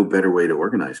there's no better way to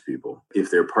organize people. If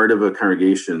they're part of a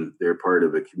congregation, they're part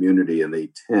of a community, and they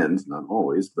tend, not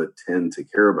always, but tend to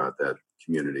care about that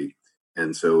community.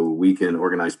 And so we can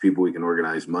organize people, we can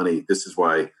organize money. This is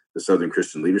why the Southern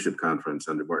Christian Leadership Conference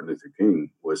under Martin Luther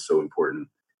King was so important.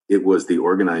 It was the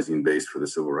organizing base for the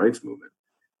civil rights movement.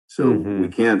 So we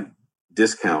can't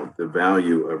discount the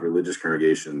value of religious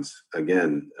congregations.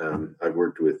 Again, I've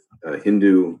worked with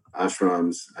Hindu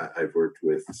ashrams, I've worked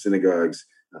with synagogues,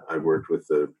 I've worked with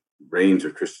a range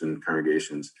of Christian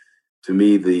congregations. To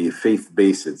me, the faith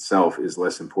base itself is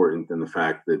less important than the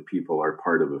fact that people are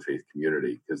part of a faith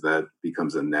community, because that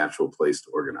becomes a natural place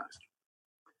to organize.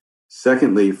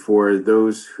 Secondly, for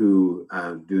those who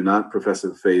do not profess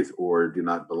a faith or do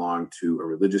not belong to a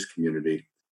religious community,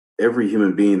 every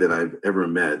human being that I've ever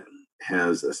met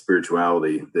has a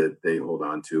spirituality that they hold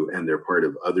on to, and they're part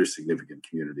of other significant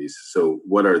communities. So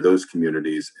what are those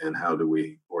communities, and how do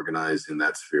we organize in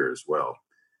that sphere as well?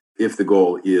 If the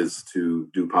goal is to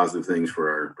do positive things for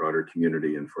our broader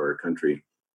community and for our country,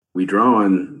 we draw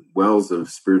on wells of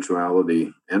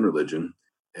spirituality and religion,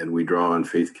 and we draw on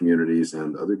faith communities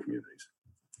and other communities.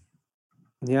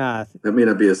 Yeah. That may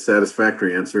not be a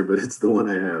satisfactory answer, but it's the one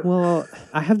I have. Well,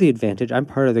 I have the advantage. I'm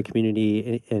part of the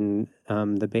community in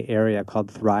the Bay Area called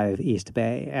Thrive East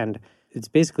Bay, and it's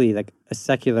basically like a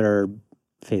secular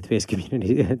faith-based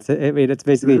community. It's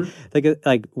basically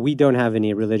like we don't have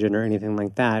any religion or anything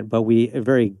like that, but we are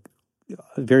very,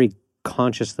 very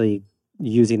consciously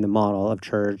using the model of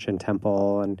church and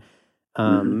temple and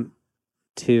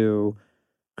to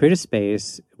create a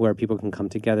space where people can come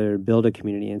together, build a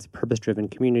community. And it's a purpose-driven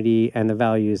community, and the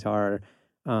values are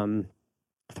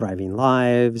thriving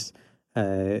lives,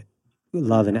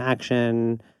 love and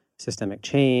action, systemic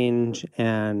change,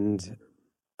 and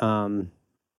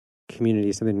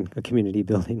community, a community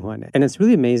building one. And it's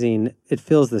really amazing. It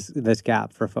fills this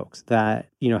gap for folks that,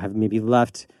 have maybe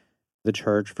left the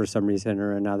church for some reason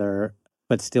or another,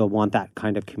 but still want that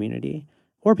kind of community.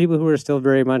 Or people who are still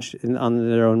very much on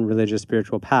their own religious,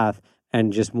 spiritual path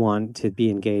and just want to be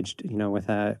engaged, with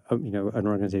an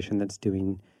organization that's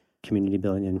doing community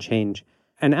building and change.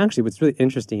 And actually, what's really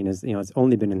interesting is, it's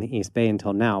only been in the East Bay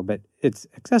until now, but it's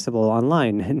accessible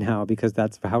online now because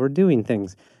that's how we're doing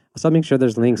things. So I'll make sure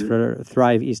there's links for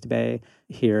Thrive East Bay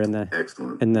here in the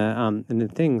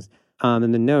things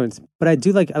in the notes. But I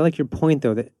like your point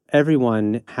though that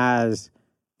everyone has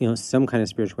some kind of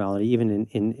spirituality. Even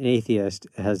in atheist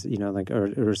has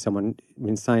or someone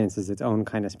in science is its own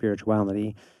kind of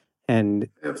spirituality, and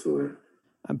absolutely.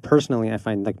 Personally, I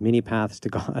find many paths to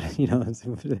God.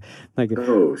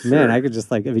 Sure. Man, I could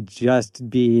just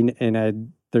being in a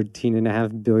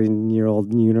 13.5 billion year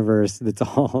old universe that's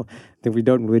all that we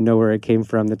don't really know where it came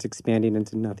from, that's expanding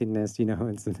into nothingness.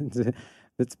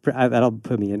 That'll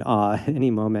put me in awe any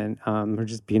moment. Or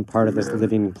just being part of this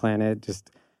living planet,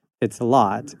 it's a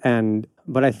lot.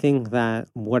 But I think that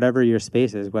whatever your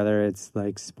space is, whether it's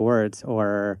like sports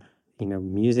or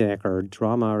music or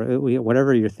drama or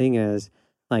whatever your thing is,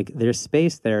 there's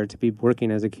space there to be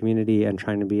working as a community and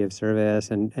trying to be of service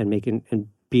and making and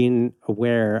being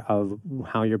aware of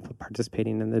how you're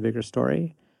participating in the bigger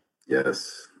story.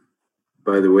 Yes.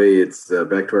 By the way, it's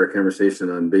back to our conversation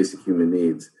on basic human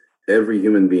needs. Every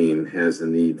human being has a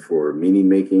need for meaning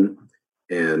making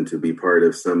and to be part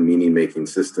of some meaning making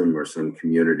system or some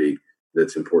community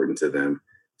that's important to them.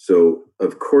 So,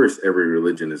 of course, every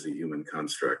religion is a human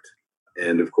construct.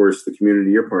 And of course, the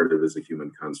community you're part of is a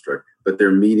human construct, but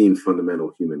they're meeting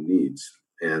fundamental human needs.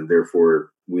 And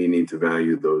therefore, we need to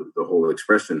value the whole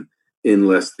expression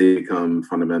unless they become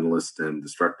fundamentalist and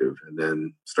destructive and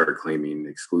then start claiming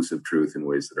exclusive truth in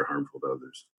ways that are harmful to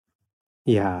others.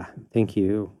 Yeah, thank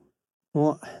you.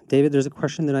 Well, David, there's a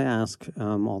question that I ask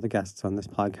all the guests on this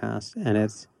podcast, and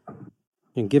it's,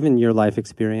 given your life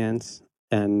experience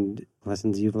and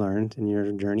lessons you've learned in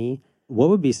your journey, what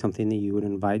would be something that you would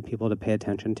invite people to pay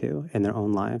attention to in their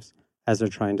own lives as they're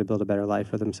trying to build a better life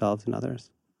for themselves and others?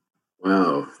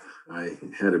 Wow. I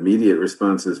had immediate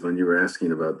responses when you were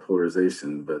asking about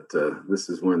polarization, but this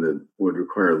is one that would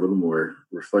require a little more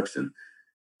reflection.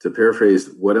 To paraphrase,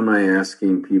 what am I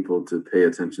asking people to pay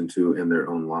attention to in their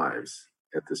own lives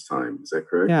at this time? Is that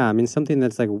correct? Yeah, I mean, something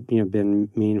that's been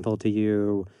meaningful to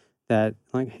you that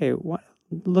hey,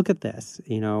 look at this,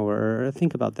 or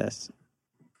think about this.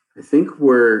 I think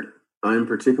where I'm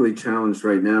particularly challenged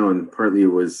right now, and partly it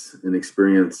was an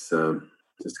experience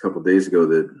just a couple of days ago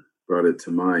that brought it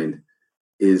to mind,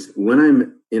 is when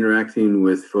I'm interacting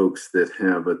with folks that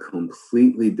have a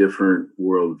completely different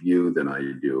worldview than I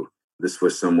do. This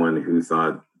was someone who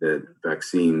thought that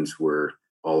vaccines were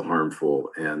all harmful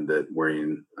and that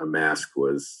wearing a mask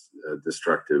was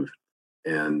destructive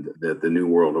and that the New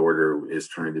World Order is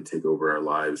trying to take over our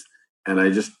lives. And I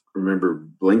just remember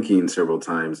blinking several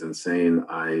times and saying,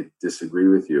 I disagree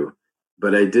with you.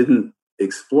 But I didn't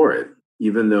explore it,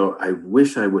 even though I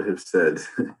wish I would have said,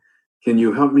 can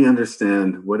you help me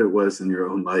understand what it was in your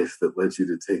own life that led you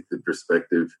to take the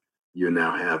perspective you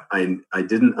now have? I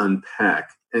didn't unpack,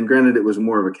 and granted, it was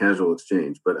more of a casual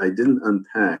exchange, but I didn't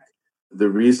unpack the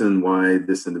reason why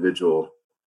this individual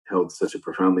held such a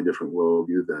profoundly different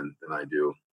worldview than I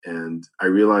do. And I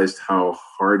realized how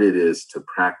hard it is to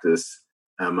practice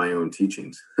my own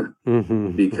teachings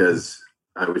because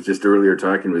I was just earlier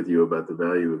talking with you about the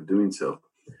value of doing so.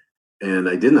 And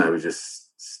I didn't. I was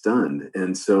just stunned.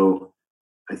 And so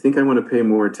I think I want to pay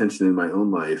more attention in my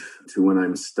own life to when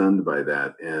I'm stunned by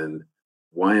that and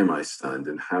why am I stunned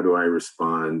and how do I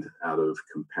respond out of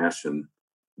compassion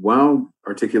while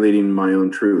articulating my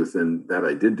own truth. And that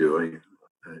I did do. I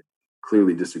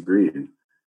clearly disagreed,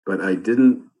 but I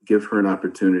didn't give her an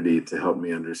opportunity to help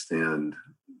me understand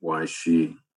why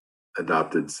she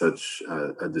adopted such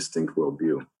a distinct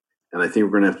worldview. And I think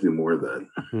we're going to have to do more of that.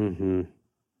 Mm-hmm.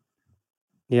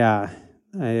 Yeah,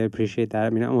 I appreciate that. I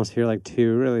mean, I almost hear like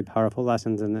two really powerful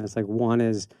lessons in this. Like one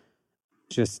is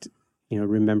just,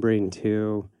 remembering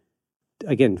to,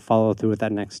 again, follow through with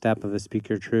that next step of speak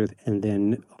your truth and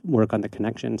then work on the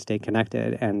connection, stay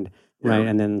connected. And right.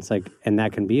 And then it's like, and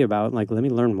that can be about like, let me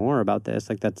learn more about this.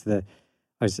 Like that's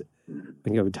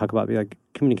we talk about like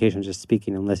communication is just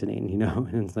speaking and listening,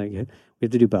 and it's like, we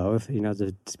have to do both,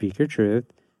 to speak your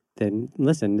truth, then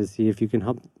listen to see if you can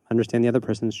help understand the other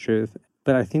person's truth.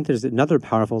 But I think there's another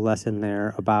powerful lesson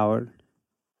there about,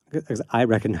 because I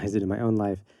recognize it in my own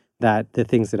life, that the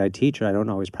things that I teach I don't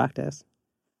always practice.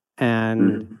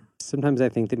 And sometimes I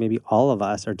think that maybe all of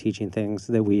us are teaching things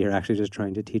that we are actually just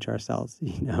trying to teach ourselves,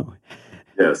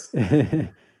 Yes. And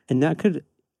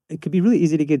it could be really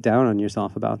easy to get down on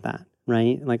yourself about that,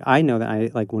 right? Like I know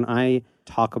that when I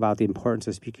talk about the importance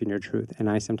of speaking your truth, and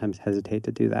I sometimes hesitate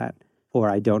to do that, or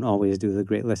I don't always do the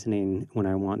great listening when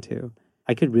I want to,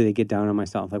 I could really get down on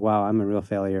myself. Like, wow, I'm a real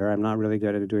failure. I'm not really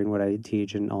good at doing what I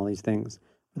teach and all these things.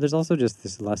 But there's also just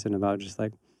this lesson about just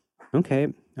like,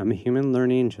 okay, I'm a human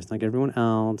learning just like everyone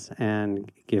else, and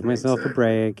give myself a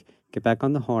break, get back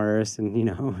on the horse,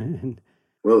 and.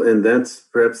 Well, and that's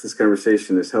perhaps this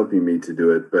conversation is helping me to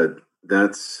do it, but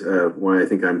that's why I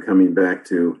think I'm coming back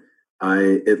to,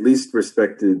 I at least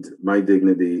respected my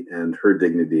dignity and her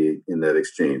dignity in that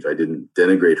exchange. I didn't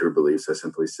denigrate her beliefs. I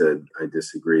simply said, I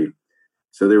disagree.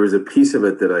 So there was a piece of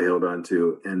it that I held on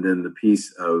to, and then the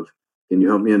piece of, can you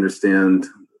help me understand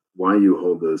why you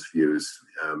hold those views?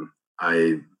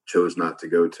 I chose not to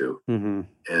go to. Mm-hmm.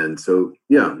 And so,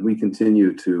 we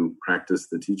continue to practice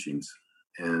the teachings,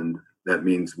 and that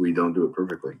means we don't do it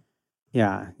perfectly.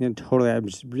 Yeah, totally. I'm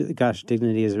just really,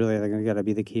 dignity is really like got to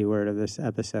be the key word of this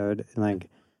episode. Like,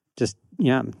 just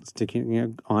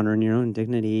sticking, honoring your own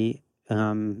dignity,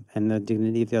 and the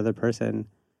dignity of the other person.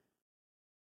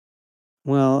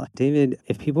 Well, David,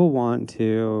 if people want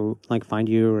to find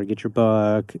you or get your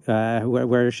book,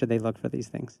 where should they look for these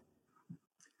things?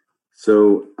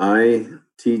 So I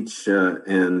teach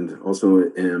and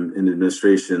also am in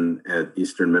administration at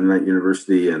Eastern Mennonite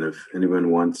University. And if anyone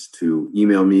wants to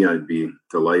email me, I'd be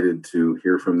delighted to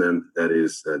hear from them. That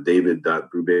is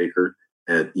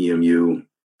david.brubaker@emu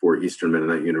for Eastern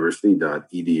Mennonite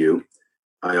University.edu.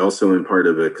 I also am part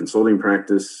of a consulting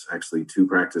practice, actually two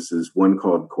practices, one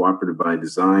called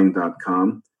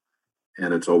cooperativebydesign.com,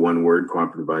 and it's all one word,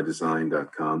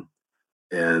 cooperativebydesign.com.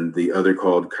 And the other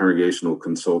called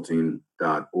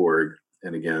congregationalconsulting.org.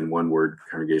 And again, one word,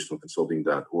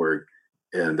 congregationalconsulting.org.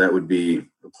 And that would be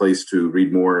a place to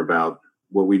read more about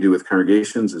what we do with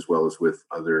congregations as well as with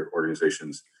other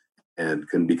organizations, and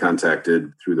can be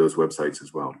contacted through those websites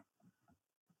as well.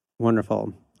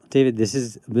 Wonderful. David, this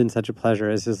has been such a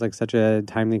pleasure. This is such a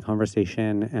timely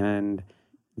conversation, and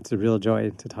it's a real joy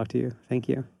to talk to you. Thank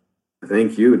you.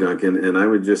 Thank you, Duncan. And I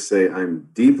would just say I'm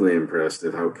deeply impressed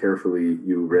at how carefully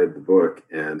you read the book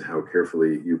and how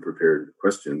carefully you prepared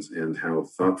questions and how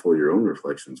thoughtful your own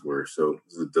reflections were. So it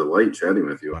was a delight chatting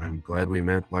with you. I'm glad we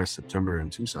met last September in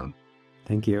Tucson.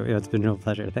 Thank you. It's been a real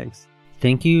pleasure. Thanks.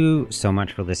 Thank you so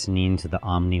much for listening to the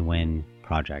OmniWin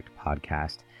Project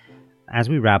podcast. As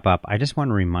we wrap up, I just want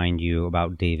to remind you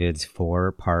about David's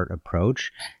 4-part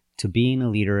approach to being a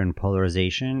leader in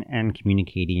polarization and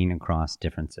communicating across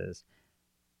differences.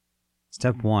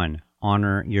 Step 1,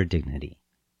 honor your dignity.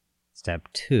 Step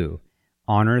 2,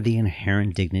 honor the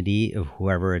inherent dignity of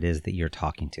whoever it is that you're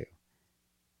talking to.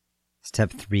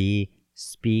 Step 3,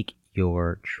 speak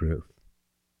your truth.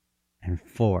 And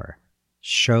 4,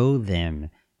 show them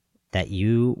that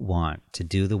you want to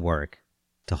do the work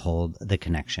to hold the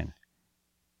connection.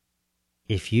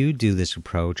 If you do this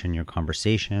approach in your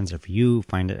conversations, if you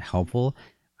find it helpful,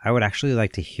 I would actually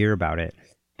like to hear about it.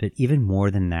 But even more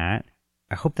than that,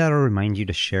 I hope that'll remind you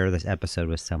to share this episode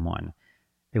with someone.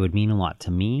 It would mean a lot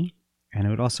to me, and it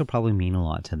would also probably mean a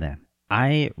lot to them.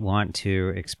 I want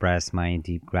to express my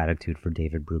deep gratitude for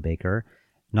David Brubaker,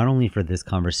 not only for this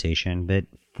conversation, but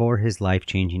for his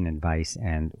life-changing advice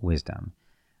and wisdom.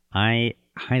 I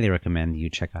highly recommend that you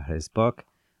check out his book,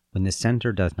 When the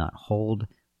Center Does Not Hold,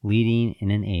 Leading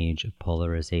in an Age of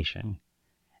Polarization.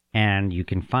 And you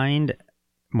can find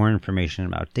more information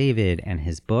about David and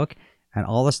his book and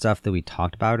all the stuff that we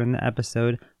talked about in the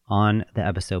episode on the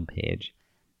episode page.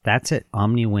 That's at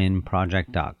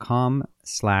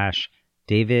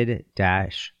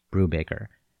omniwinproject.com/David-Brubaker.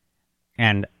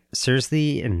 And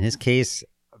seriously, in his case,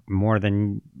 more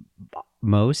than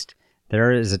most,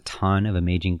 there is a ton of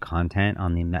amazing content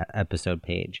on the episode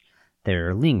page. There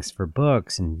are links for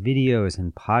books and videos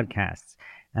and podcasts.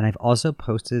 And I've also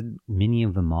posted many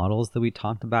of the models that we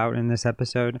talked about in this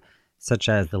episode, such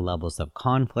as the levels of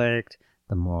conflict,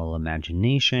 the moral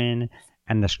imagination,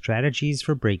 and the strategies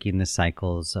for breaking the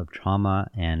cycles of trauma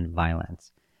and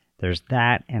violence. There's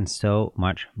that and so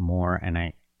much more, and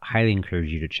I highly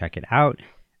encourage you to check it out.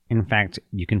 In fact,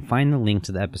 you can find the link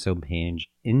to the episode page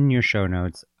in your show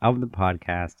notes of the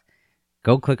podcast.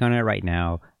 Go click on it right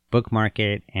now, bookmark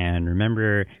it, and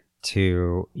remember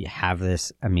to have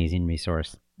this amazing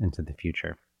resource into the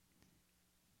future.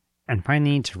 And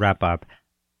finally, to wrap up,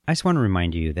 I just want to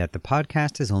remind you that the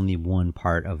podcast is only one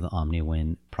part of the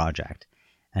OmniWin project,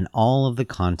 and all of the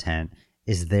content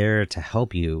is there to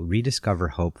help you rediscover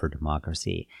hope for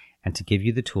democracy and to give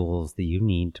you the tools that you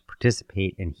need to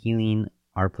participate in healing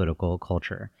our political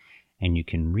culture. And you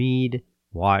can read,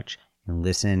 watch, and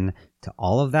listen to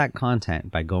all of that content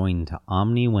by going to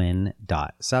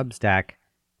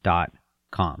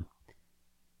omniwin.substack.com.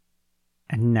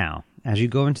 And now, as you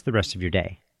go into the rest of your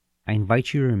day, I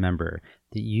invite you to remember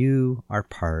that you are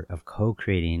part of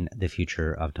co-creating the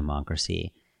future of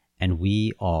democracy, and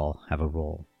we all have a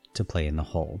role to play in the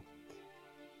whole.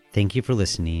 Thank you for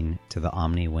listening to the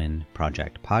OmniWin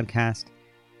Project podcast.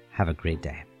 Have a great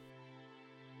day.